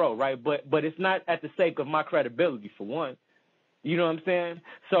build and grow, right? But it's not at the sake of my credibility, for one. You know what I'm saying?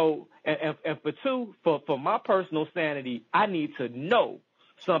 So, and for two, for my personal sanity, I need to know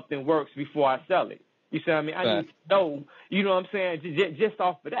something works before I sell it. You see what I mean? I need to know, you know what I'm saying, just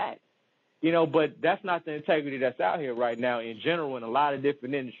off of that. But that's not the integrity that's out here right now in general in a lot of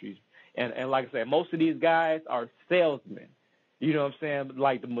different industries. And like I said, most of these guys are salesmen. You know what I'm saying?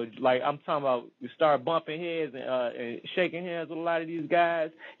 Like I'm talking about, you start bumping heads and shaking hands with a lot of these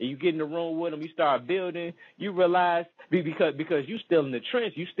guys, and you get in the room with them, you start building, you realize because you still in the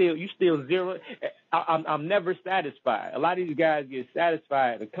trench, you still zero. I'm never satisfied. A lot of these guys get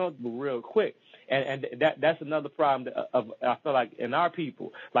satisfied and comfortable real quick. And that's another problem I feel like in our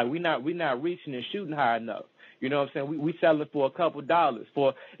people. Like we're not reaching and shooting high enough. You know what I'm saying? We selling for a couple dollars.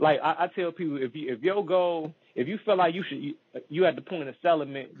 For like I tell people, if your goal, if you feel like you at the point of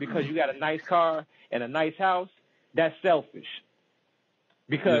settlement because you got a nice car and a nice house, that's selfish.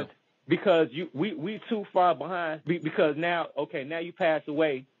 Because we too far behind. Because now you pass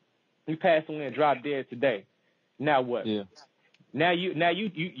away and drop dead today. Now what? yeah, Now you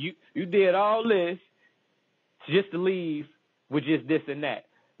did all this just to leave with just this and that.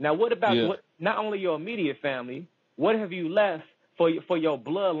 Now what about not only your immediate family? What have you left for your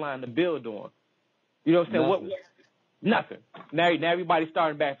bloodline to build on? You know what I'm saying? Nothing. Now everybody's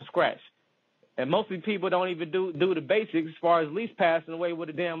starting back from scratch, and most of the people don't even do the basics as far as lease passing away with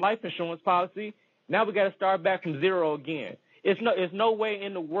a damn life insurance policy. Now we got to start back from zero again. It's no way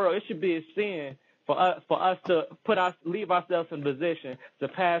in the world. It should be a sin for us to leave ourselves in a position to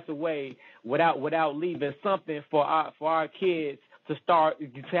pass away without leaving something for our kids to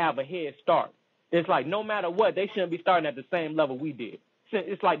have a head start. It's like no matter what, they shouldn't be starting at the same level we did.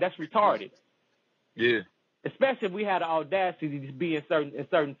 It's like that's retarded. yeah. Especially if we had the audacity to be in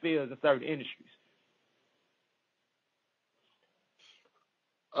certain fields and certain industries.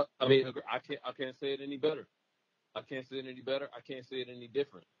 I mean, I can't say it any better. I can't say it any better. I can't say it any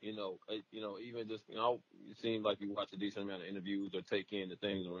different. Even just it seems like you watch a decent amount of interviews or take in the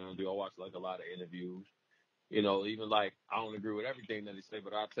things around you. I watch like a lot of interviews. Even like I don't agree with everything that they say,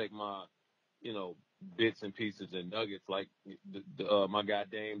 but I take my bits and pieces and nuggets like my guy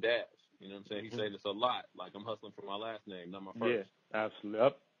Dame Dash. You know what I'm saying? He say this a lot. Like I'm hustling for my last name, not my first. Yeah, absolutely.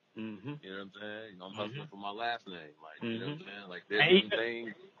 Yep. Mm-hmm. You know what I'm saying? I'm hustling for my last name. Like you know what I'm saying? Like And there's some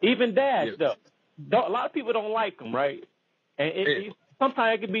things. Even Dash though. A lot of people don't like him, right? And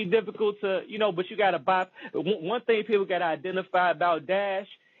sometimes it can be difficult to, but you got to buy. One thing people got to identify about Dash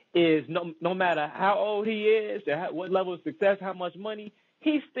is no matter how old he is, what level of success, how much money,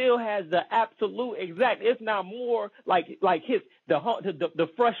 he still has the absolute exact, if not more, like the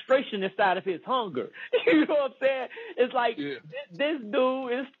frustration inside of his hunger. You know what I'm saying? It's like this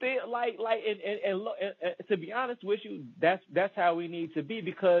dude is still like and to be honest with you, that's how we need to be,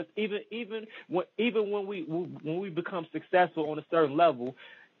 because even when we become successful on a certain level,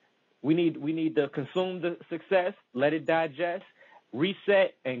 we need to consume the success, let it digest,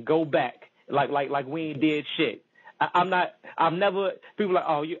 reset, and go back like we ain't did shit. I'm never, people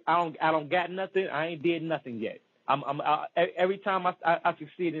are like, I don't got nothing. I ain't did nothing yet. Every time I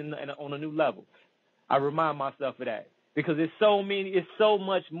succeed on a new level, I remind myself of that, because it's so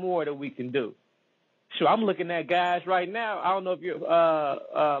much more that we can do. Sure, I'm looking at guys right now. I don't know if you're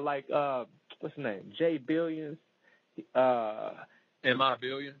what's his name? Jay Billions. Am I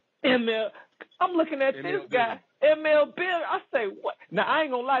Billion? ML. I'm looking at ML this guy, ML Billion. I say, what? Now I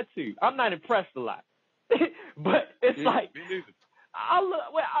ain't gonna lie to you. I'm not impressed a lot. But it's Yeah, like me neither.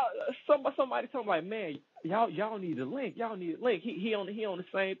 somebody told me like, man, y'all need a link. Y'all need a link. He on the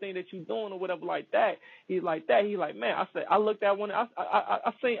same thing that you doing or whatever like that. He's like that. He like, man. I looked at one.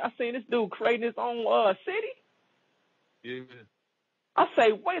 I seen this dude creating his own city. Yeah. I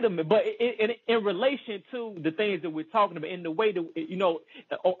say, wait a minute, but in relation to the things that we're talking about, in the way that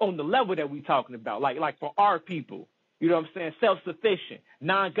on the level that we're talking about, like for our people, you know what I'm saying, self-sufficient,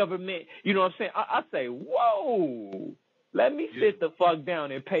 non-government, you know what I'm saying. I say, whoa, let me sit the fuck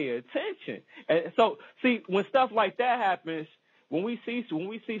down and pay attention. And so, see, when stuff like that happens, when we see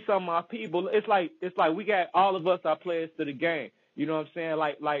some of our people, it's like we got all of us are players to the game. You know what I'm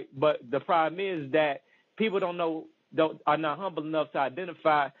saying? But the problem is that people are not humble enough to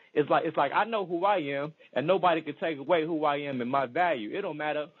identify. It's like I know who I am, and nobody can take away who I am and my value. It don't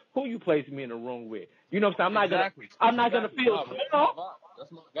matter who you place me in the room with. You know what I'm saying? I'm not gonna feel small.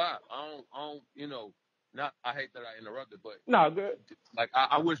 That's my vibe. I don't, not. I hate that I interrupted, but No, good. like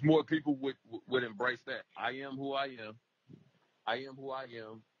I wish more people would embrace that. I am who I am. I am who I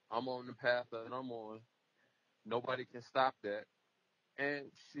am. I'm on the path that I'm on. Nobody can stop that.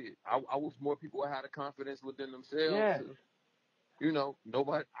 And shit, I wish more people had the confidence within themselves Yes. to,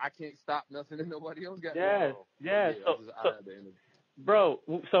 nobody. I can't stop nothing that nobody else got going Yes. on. Yes. Yeah, I had the energy. Bro,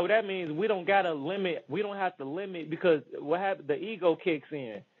 so that means we don't gotta limit. We don't have to limit because what happened? The ego kicks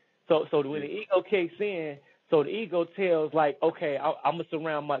in. So when the ego kicks in, so the ego tells like, okay, I'm gonna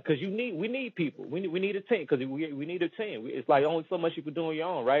surround because we need people. We need a team because we need a team. It's like only so much you can do on your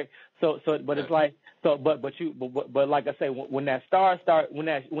own, right? But it's like but like I say, when that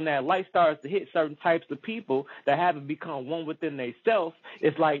when that light starts to hit certain types of people that haven't become one within themselves,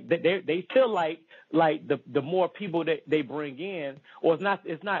 it's like they feel like the more people that they bring in, or it's not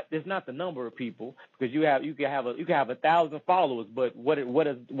the number of people, because you can have 1,000 followers, but what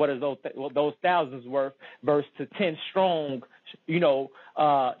is those thousands worth versus to 10 strong,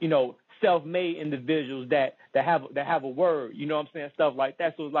 self-made individuals that have a word, you know what I'm saying, stuff like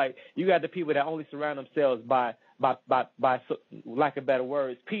that. So it's like you got the people that only surround themselves by lack of better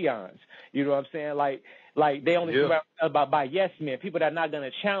words, peons. You know what I'm saying? Like they only surround themselves by yes men, people that are not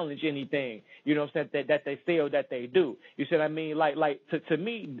gonna challenge anything. You know what I'm saying? That they feel that they do. You see what I mean? Like to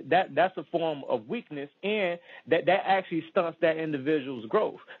me that's a form of weakness, and that actually stunts that individual's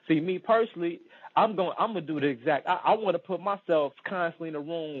growth. See, me personally, I'm gonna do the exact. I want to put myself constantly in a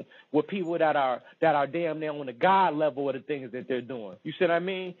room with people that are damn near on the God level of the things that they're doing. You see what I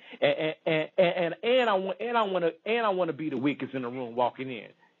mean? And I want to be the weakest in the room walking in.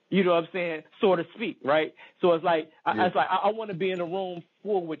 You know what I'm saying? So to speak, right? So it's like I want to be in a room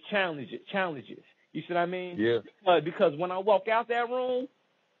full with challenges. You see what I mean? Yeah. Because when I walk out that room,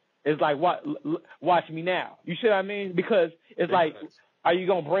 it's like watch me now. You see what I mean? Because it's like, are you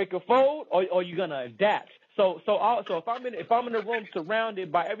gonna break a fold or are you gonna adapt? So if I'm in a room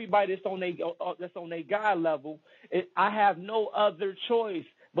surrounded by everybody that's on their God level, I have no other choice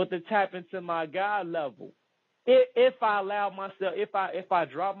but to tap into my God level. If I allow myself, if I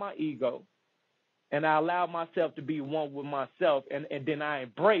drop my ego and I allow myself to be one with myself, and then I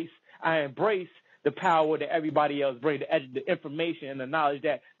embrace the power that everybody else brings, the information and the knowledge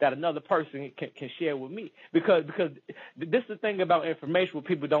that another person can share with me. Because this is the thing about information what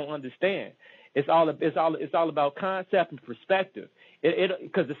people don't understand. It's all about concept and perspective.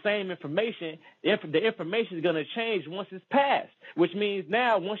 Because the same information, the information is going to change once it's passed. Which means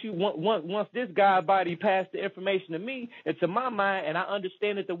now, once this God body passed the information to me into my mind, and I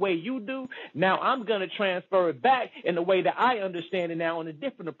understand it the way you do, now I'm going to transfer it back in the way that I understand it now in a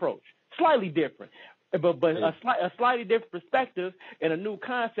different approach, slightly different. But a slightly different perspective and a new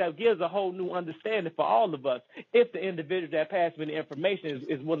concept gives a whole new understanding for all of us if the individual that passed me the information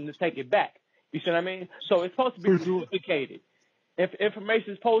is willing to take it back. You see what I mean? So it's supposed to be communicated. If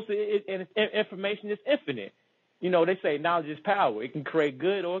information is posted, and information is infinite. You know, they say knowledge is power. It can create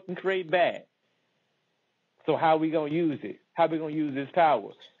good or it can create bad. So how are we going to use it? How are we going to use this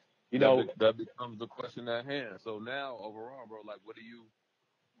power? That becomes the question at hand. So now, overall, bro, like, what do you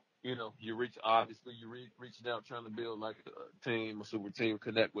reaching out trying to build like a team, a super team,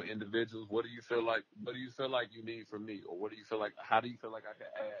 connect with individuals. What do you feel like you need from me? Or how do you feel like I can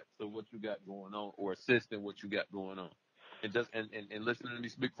add to what you got going on or assist in what you got going on? And just and listening to me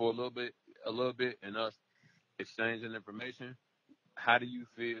speak for a little bit and us exchanging information. How do you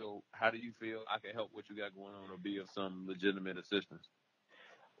feel I can help what you got going on or be of some legitimate assistance?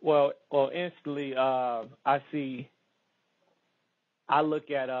 Well, instantly, I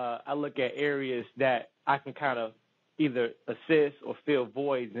look at areas that I can kind of either assist or fill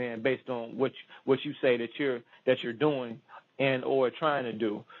voids in based on what you say that you're doing and or trying to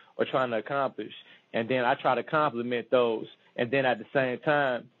do or trying to accomplish. and then I try to complement those, and then at the same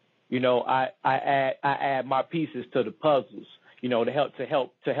time, I add my pieces to the puzzles, to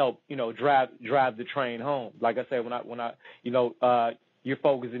help, drive the train home. Like I said, when I you're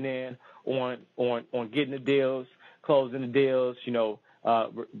focusing in on getting the deals, closing the deals,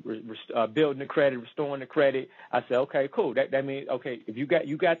 building the credit, restoring the credit. I said, okay, cool. That means, okay, if you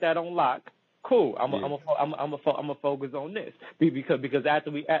got that on lock, cool. I'm a focus on this because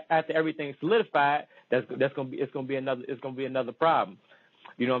after everything's solidified, it's gonna be another problem.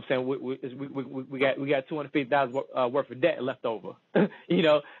 You know what I'm saying? We got $250,000 worth of debt left over. Now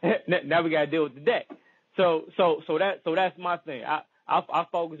we got to deal with the debt. So that's my thing. I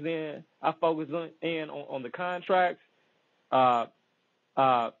focus in on the contracts,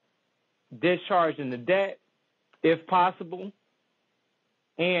 discharging the debt if possible,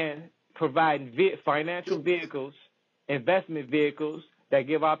 and providing financial vehicles, investment vehicles that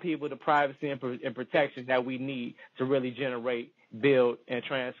give our people the privacy and protection that we need to really generate, build, and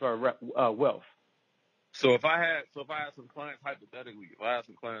transfer wealth. So if I had some clients, hypothetically, if I had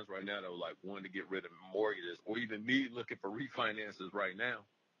some clients right now that were like wanting to get rid of mortgages, or even me looking for refinances right now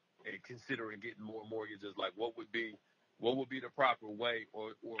and considering getting more mortgages, like what would be the proper way,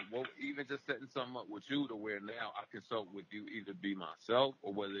 or what, even just setting something up with you to where now I consult with you, either be myself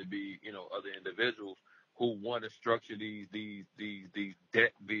or whether it be other individuals who want to structure these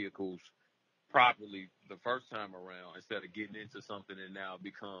debt vehicles properly the first time around, instead of getting into something and now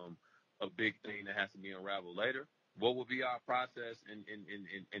become a big thing that has to be unraveled later. What would be our process in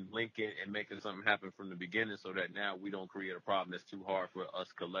linking and making something happen from the beginning, so that now we don't create a problem that's too hard for us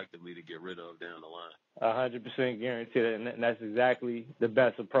collectively to get rid of down the line? 100% guaranteed, and that's exactly the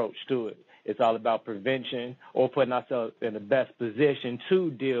best approach to it. It's all about prevention, or putting ourselves in the best position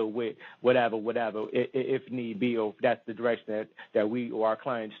to deal with whatever, if need be, or if that's the direction that we or our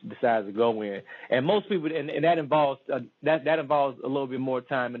clients decide to go in. And most people, and that involves that involves a little bit more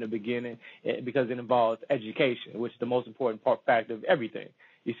time in the beginning, because it involves education, which is the most important factor of everything.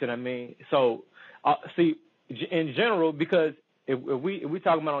 You see what I mean? So, see, in general, because if we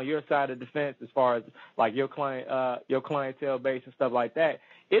talking about on your side of the fence, as far as like your clientele base and stuff like that,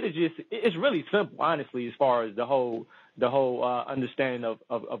 it's really simple, honestly, as far as the whole understanding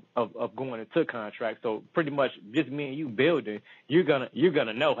of going into contract. So pretty much just me and you building, you're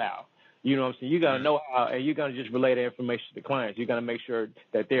gonna know how. You know what I'm saying? You're gonna know how, and you're gonna just relay the information to the clients. You're gonna make sure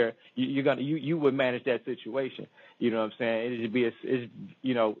that you would manage that situation. You know what I'm saying? It'd be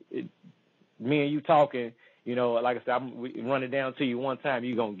me and you talking. Like I said, I'm run it down to you one time,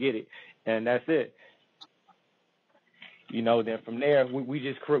 you're going to get it, and that's it. Then from there, we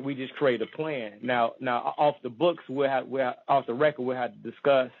just create a plan. Now off the books, off the record, we'll have to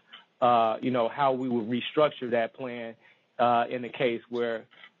discuss, how we would restructure that plan in the case where,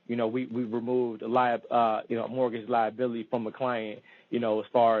 we removed mortgage liability from a client, as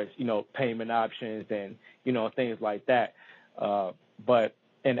far as, payment options and, things like that. But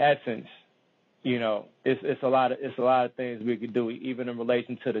in essence, it's a lot of things we could do, even in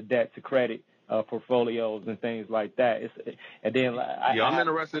relation to the debt to credit portfolios and things like that. I'm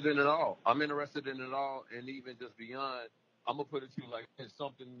interested in it all. And even just beyond, I'm gonna put it to you like it's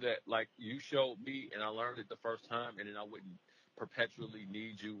something that like you showed me, and I learned it the first time, and then I wouldn't perpetually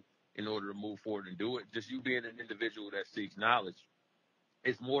need you in order to move forward and do it. Just you being an individual that seeks knowledge,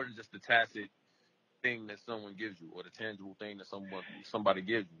 it's more than just the tacit thing that someone gives you, or the tangible thing that somebody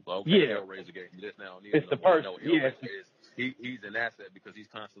gives you. Okay, Hailrazor gave me this now. It's the person. He's an asset because he's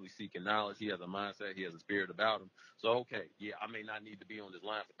constantly seeking knowledge. He has a mindset. He has a spirit about him. So, okay, I may not need to be on this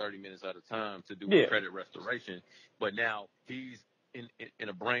line for 30 minutes at a time to do credit restoration, but now he's in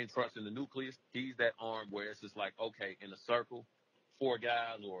a brain trust in the nucleus. He's that arm where it's just like, okay, in a circle, 4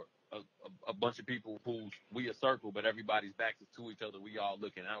 guys or a bunch of people who we a circle, but everybody's back is to each other. We all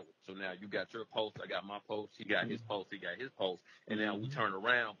looking outward. So now you got your post, I got my post, he got his post, he got his post, and now we turn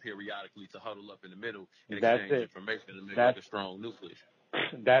around periodically to huddle up in the middle and exchange information and make like a strong nucleus.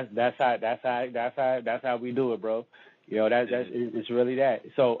 That's how we do it, bro. It's really that.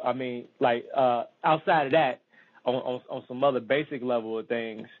 So I mean, like outside of that, on some other basic level of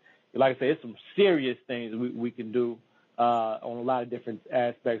things, like I said, it's some serious things we can do. On a lot of different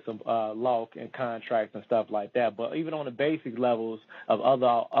aspects of law and contracts and stuff like that, but even on the basic levels of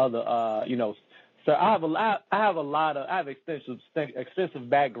other so I have extensive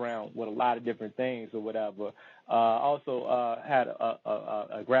background with a lot of different things or whatever. Also had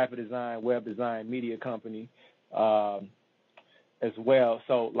a graphic design, web design, media company as well.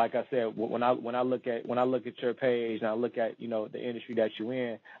 So like I said, when I look at your page and I look at the industry that you're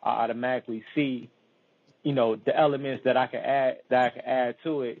in, I automatically see the elements that I can add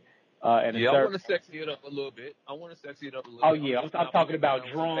to it And the Yeah, I third. want to sexy it up a little bit. Oh I'm yeah, looking I'm out talking right about now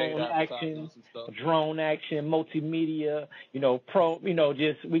with some paid drone advertising action, on some stuff. multimedia.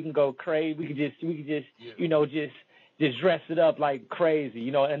 Just we can go crazy. We could just Yeah, just dress it up like crazy.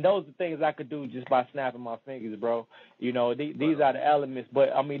 And those are things I could do just by snapping my fingers, bro. right These on. are the elements.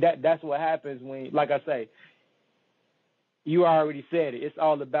 But I mean that's what happens when, like I say, you already said it. It's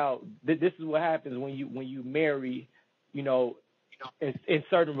all about this is what happens when you marry, you know, in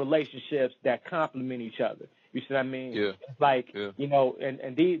certain relationships that complement each other. You see what I mean? Yeah, It's like, yeah,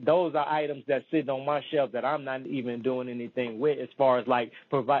 those are items that sit on my shelf that I'm not even doing anything with, as far as like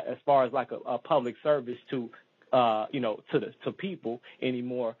a public service to to people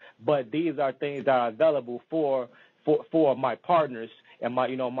anymore. But these are things that are available for my partners and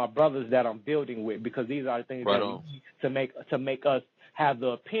my brothers that I'm building with, because these are the things right that we on. need to make us have the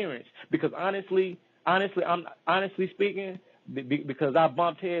appearance. Because honestly speaking, because I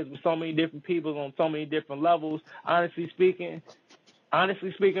bumped heads with so many different people on so many different levels. Honestly speaking,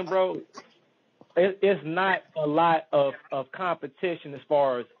 bro, it's not a lot of competition as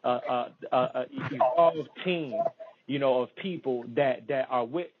far as evolved team, of people that are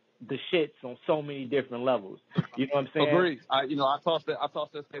with the shits on so many different levels. You know what I'm saying? Agreed. I tossed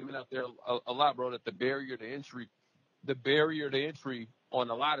that statement out there a lot, bro. That the barrier to entry on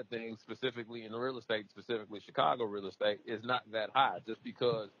a lot of things, specifically in real estate, specifically Chicago real estate, is not that high. Just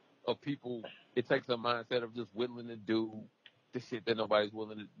because of people, it takes a mindset of just willing to do the shit that nobody's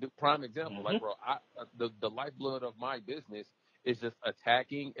willing to do. Prime example, like, Mhm. bro, the lifeblood of my business is just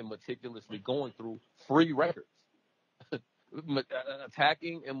attacking and meticulously going through free records.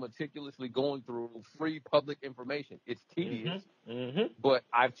 Attacking and meticulously going through free public information. It's tedious, Mhm. Mhm. but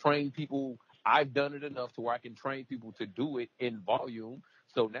I've trained people. I've done it enough to where I can train people to do it in volume.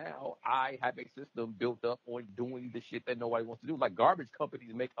 So now I have a system built up on doing the shit that nobody wants to do. Like, garbage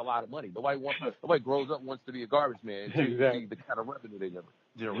companies make a lot of money. Nobody grows up wants to be a garbage man until you see Exactly. the kind of revenue they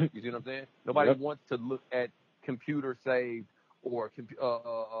generate. You see what I'm saying? Nobody Yep. wants to look at computer saved or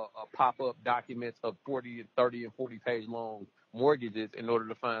pop-up documents of 40 and 30 and 40 page long mortgages in order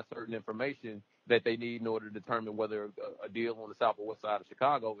to find certain information that they need in order to determine whether a deal on the south or west side of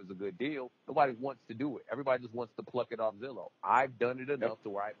Chicago is a good deal. Nobody wants to do it. Everybody just wants to pluck it off Zillow. I've done it Yep. enough to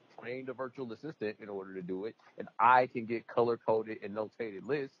where I've trained a virtual assistant in order to do it, and I can get color coded and notated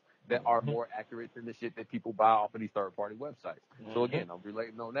lists that are Mhm. more accurate than the shit that people buy off of these third party websites. So Mhm. again, I'm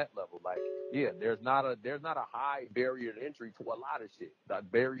relating on that level. Like, yeah, there's not a high barrier to entry to a lot of shit. The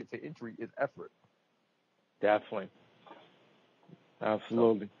barrier to entry is effort. Definitely. So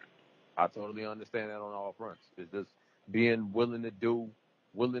Absolutely. I totally understand that on all fronts. It's just being willing to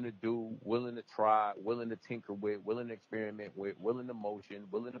try, willing to tinker with, willing to experiment with, willing to motion,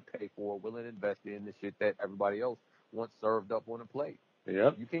 willing to pay for, willing to invest in the shit that everybody else wants served up on a plate.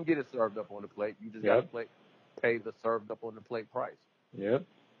 Yep. You can get it served up on the plate. You just got to Yep. pay the served up on the plate price. Yep.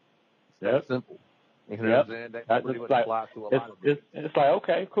 It's that Yep. simple. You know what I'm Yep. saying? That That's pretty just much like applies to a it's lot of it's businesses. it's like,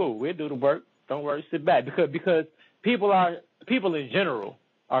 okay, cool. We'll do the work. Don't worry, sit back, because people in general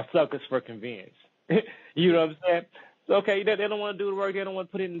are suckers for convenience. You know Yeah. what I'm saying? So okay, they don't want to do the work. They don't want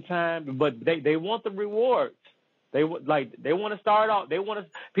to put in the time, but they want the rewards. They want to start off. They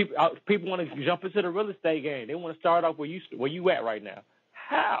want to people want to jump into the real estate game. They want to start off where you at right now.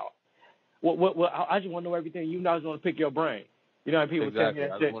 How? What I just want to know everything. You know, I just want to pick your brain. You know, how people tell me Exactly.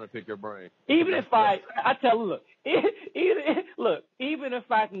 that I just shit. want to pick your brain. Even if That's I tell you, even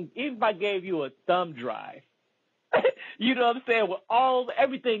if I gave you a thumb drive, you know what I'm saying, with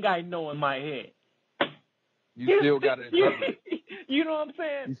everything I know in my head, you still got to interpret it. you know what I'm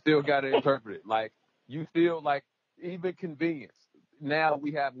saying? You still got to interpret it. Like, you still, like, even convenience. Now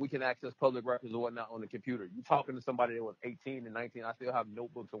we can access public records and whatnot on the computer. You talking to somebody that was 18 and 19. I still have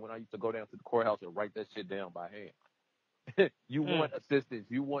notebooks of when I used to go down to the courthouse and write that shit down by hand. You Mm. want assistants.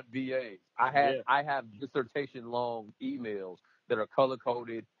 You want VAs. Yeah. I have dissertation long emails that are color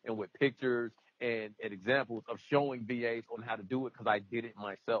coded and with pictures and examples of showing VAs on how to do it because I did it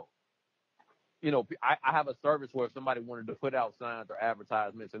myself. I have a service where if somebody wanted to put out signs or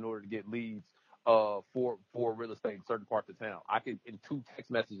advertisements in order to get leads for real estate in certain parts of town, I can, in 2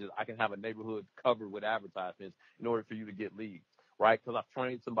 text messages, I can have a neighborhood covered with advertisements in order for you to get leads, right? Because I've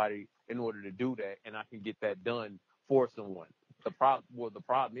trained somebody in order to do that, and I can get that done for someone. The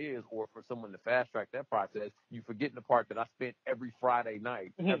problem is, or for someone to fast track that process, you forget the part that I spent every Right. Friday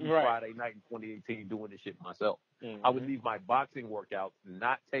night in 2018 doing this shit myself. I would Mm-hmm. leave my boxing workouts,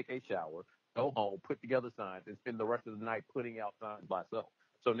 not take a shower, go home, put together signs, and spend the rest of the night putting out signs myself.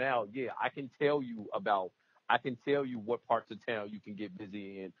 So now, yeah, I can tell you what parts of town you can get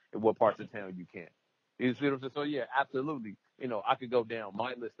busy in and what parts of town you can't. You see what I'm saying? So yeah, absolutely. I could go down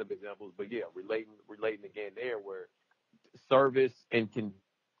my list of examples, but yeah, relating again there where service and can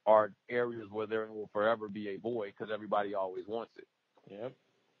are areas where there will forever be a void because everybody always wants it. Yep.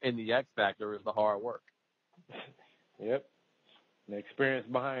 And the X factor is the hard work. Yep. The experience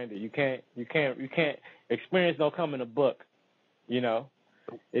behind it. You can't. Experience don't come in a book.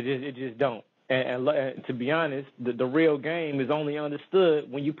 It just don't. And to be honest, the real game is only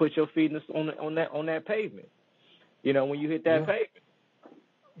understood when you put your feet on that pavement. When you hit that pavement.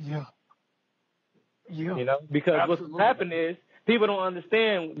 Yeah. Yeah. Because Absolutely. what's happening is people don't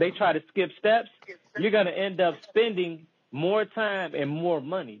understand. They try to skip steps. You're gonna end up spending more time and more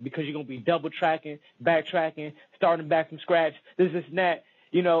money because you're gonna be double tracking, backtracking, starting back from scratch. This and that.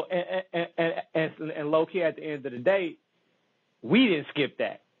 And low key at the end of the day, we didn't skip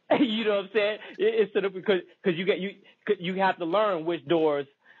that. You know what I'm saying? It's sort of because you have to learn which doors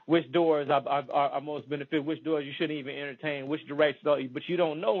are most beneficial, which doors you shouldn't even entertain, which directions. But you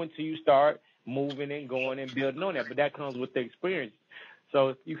don't know until you start moving and going and building on that. But that comes with the experience.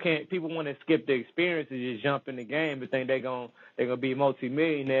 So you can't. People want to skip the experience and just jump in the game and think they're gonna be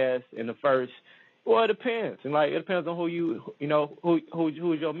multimillionaires in the first. Well, it depends. And it depends on who's your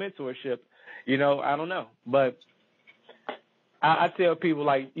mentorship. I don't know, but I tell people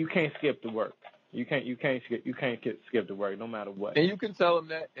you can't skip the work. You can't skip the work no matter what. And you can tell them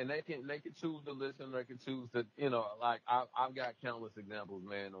that, and they can choose to listen. They can choose to I've got countless examples,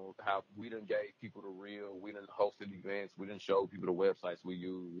 man, on how we done gave people the real. We done hosted events. We done showed people the websites we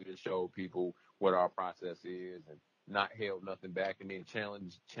use. We done showed people what our process is, and not held nothing back, and then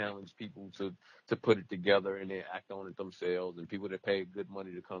challenge people to put it together and then act on it themselves. And people that pay good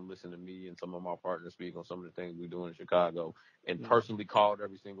money to come listen to me and some of my partners speak on some of the things we do in Chicago, and personally called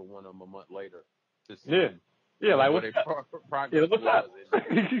every single one of them a month later to see what a progress was.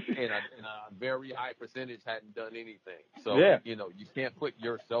 And a very high percentage hadn't done anything. So, you can't put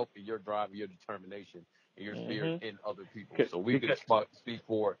yourself and your drive and your determination and your spirit in other people. So we could speak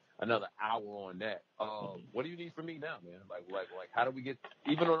for another hour on that. What do you need from me now, man? Like how do we get,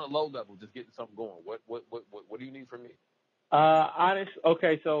 even on a low level, just getting something going? What do you need from me?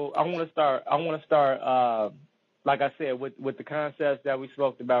 Okay, so I want to start like I said, with the concepts that we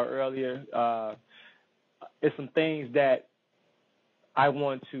spoke about earlier. It's some things that I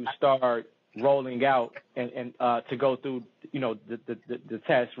want to start rolling out and to go through, the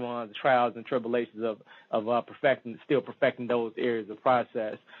test runs, the trials and tribulations of perfecting those areas of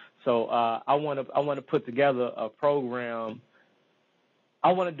process. So I want to put together a program.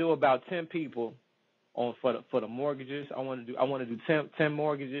 I want to do about 10 people for the mortgages. I want to do 10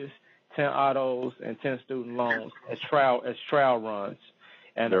 mortgages, 10 autos, and 10 student loans as trial runs.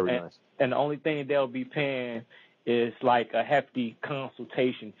 And nice. And the only thing they'll be paying is a hefty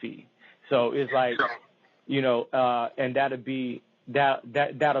consultation fee. So it's and that'll be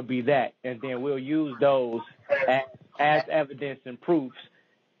that. And then we'll use those as evidence and proofs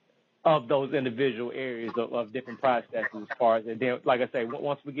of those individual areas of different processes as far as, and then, like I say,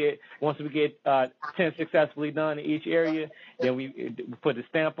 once we get 10 successfully done in each area, then we put the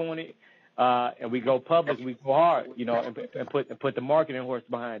stamp on it, and we go public, we go hard, and put the marketing horse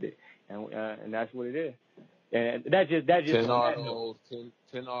behind it, and that's what it is. And that just 10 autos,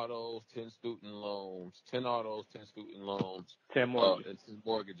 10 autos, 10 student loans, 10 autos, 10 student loans, 10 mortgages. And 10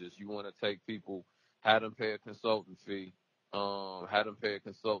 mortgages. You want to take people, have them pay a consultant fee, and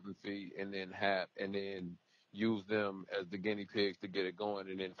then use them as the guinea pigs to get it going,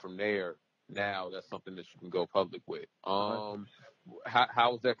 and then from there, now that's something that you can go public with. How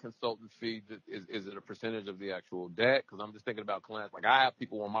is that consultant fee? Is it a percentage of the actual debt? Because I'm just thinking about clients. I have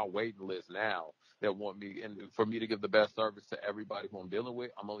people on my waiting list now that want me, and for me to give the best service to everybody who I'm dealing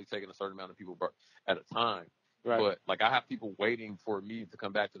with, I'm only taking a certain amount of people at a time. Right. But I have people waiting for me to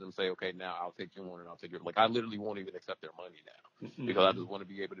come back to them and say, okay, now I'll take you on and I'll take your, I literally won't even accept their money now because I just want to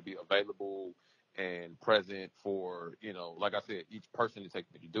be able to be available and present for, like I said, each person it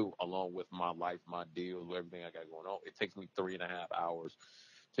takes me to do, along with my life, my deals, everything I got going on. It takes me 3.5 hours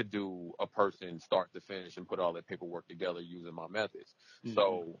to do a person start to finish and put all that paperwork together using my methods.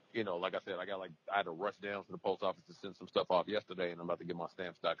 So, like I said, I had to rush down to the post office to send some stuff off yesterday, and I'm about to get my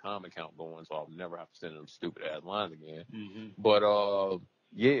stamps.com account going, so I'll never have to send them stupid ass lines again. But I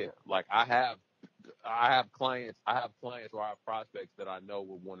have clients or I have prospects that I know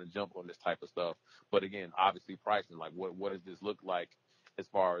would want to jump on this type of stuff. But again, obviously pricing, what does this look like as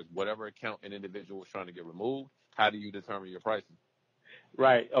far as whatever account an individual is trying to get removed? How do you determine your pricing?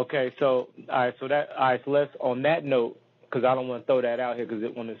 Right. Okay. So, all right. So let's, on that note, because I don't want to throw that out here because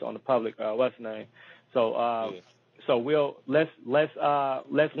when it's on the public, what's the name? So, so let's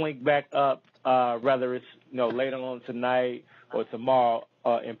link back up whether it's later on tonight or tomorrow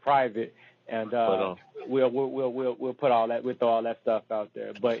in private, and we'll put all that, we'll throw all that stuff out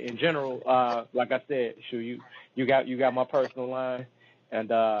there. But in general, like I said, you got my personal line,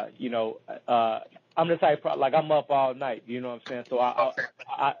 and I'm the type like I'm up all night. You know what I'm saying? So I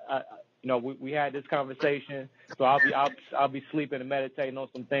we had this conversation, so I'll be sleeping and meditating on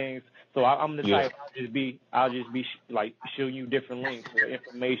some things. So I'm the type I'll just be like showing you different links or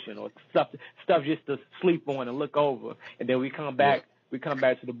information or stuff just to sleep on and look over, and then we come back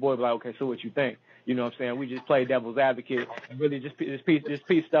to the board like, okay, so what you think? You know what I'm saying? We just play devil's advocate and really just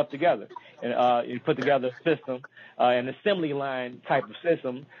piece stuff together and put together a system, an assembly line type of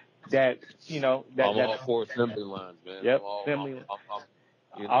system that I'm all for assembly lines, man. Yep, assembly.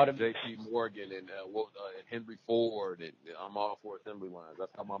 J.P. Morgan and Henry Ford, and I'm all for assembly lines.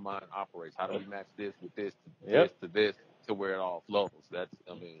 That's how my mind operates. How do we match this with this to this to where it all flows? That's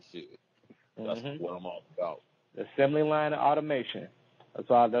shit. That's what I'm all about. Assembly line and automation.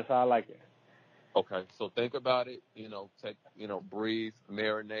 That's how I like it. Okay, so think about it. Take breathe,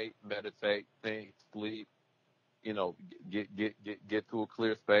 marinate, meditate, think, sleep. Get to a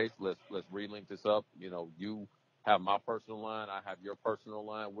clear space. Let's relink this up. You have my personal line. I have your personal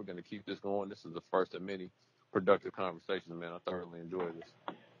line. We're going to keep this going. This is the first of many productive conversations, man. I thoroughly enjoy this.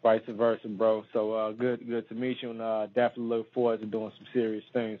 Vice versa, bro. So good to meet you, and definitely look forward to doing some serious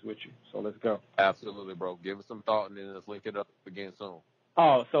things with you. So let's go. Absolutely, bro. Give us some thought, and then let's link it up again soon.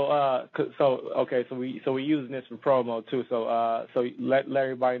 Oh, okay, so we're using this for promo too. So let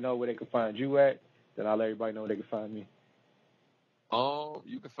everybody know where they can find you at. Then I'll let everybody know where they can find me.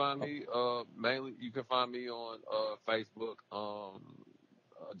 You can find me mainly. You can find me on Facebook,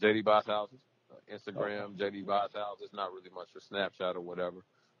 JD Boss Houses, Instagram, JD Boss Houses. Not really much for Snapchat or whatever.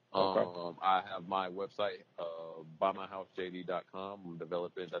 I have my website, buymyhousejd.com. I'm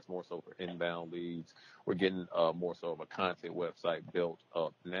developing. That's more so for inbound leads. We're getting more so of a content website built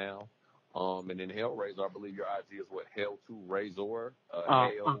up now. And then Hailrazor, I believe your IG is what? Hail2Razor.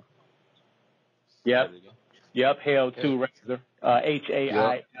 Hail. Yep, Hail2Razor.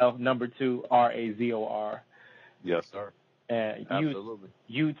 HAIL number 2 RAZOR. Yes, sir. And absolutely.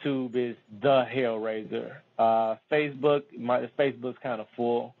 YouTube is the Hailrazor. Facebook's kind of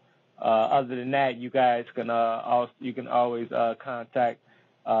full. Other than that, you guys can always contact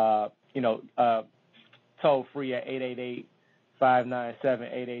toll free at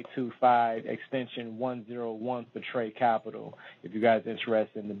 888-597-8825 extension 101 for Trade Capital. If you guys are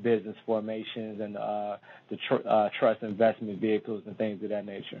interested in the business formations and the trust investment vehicles and things of that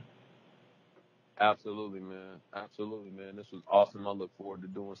nature. Absolutely, man. This was awesome. I look forward to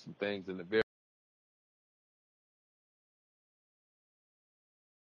doing some things in the very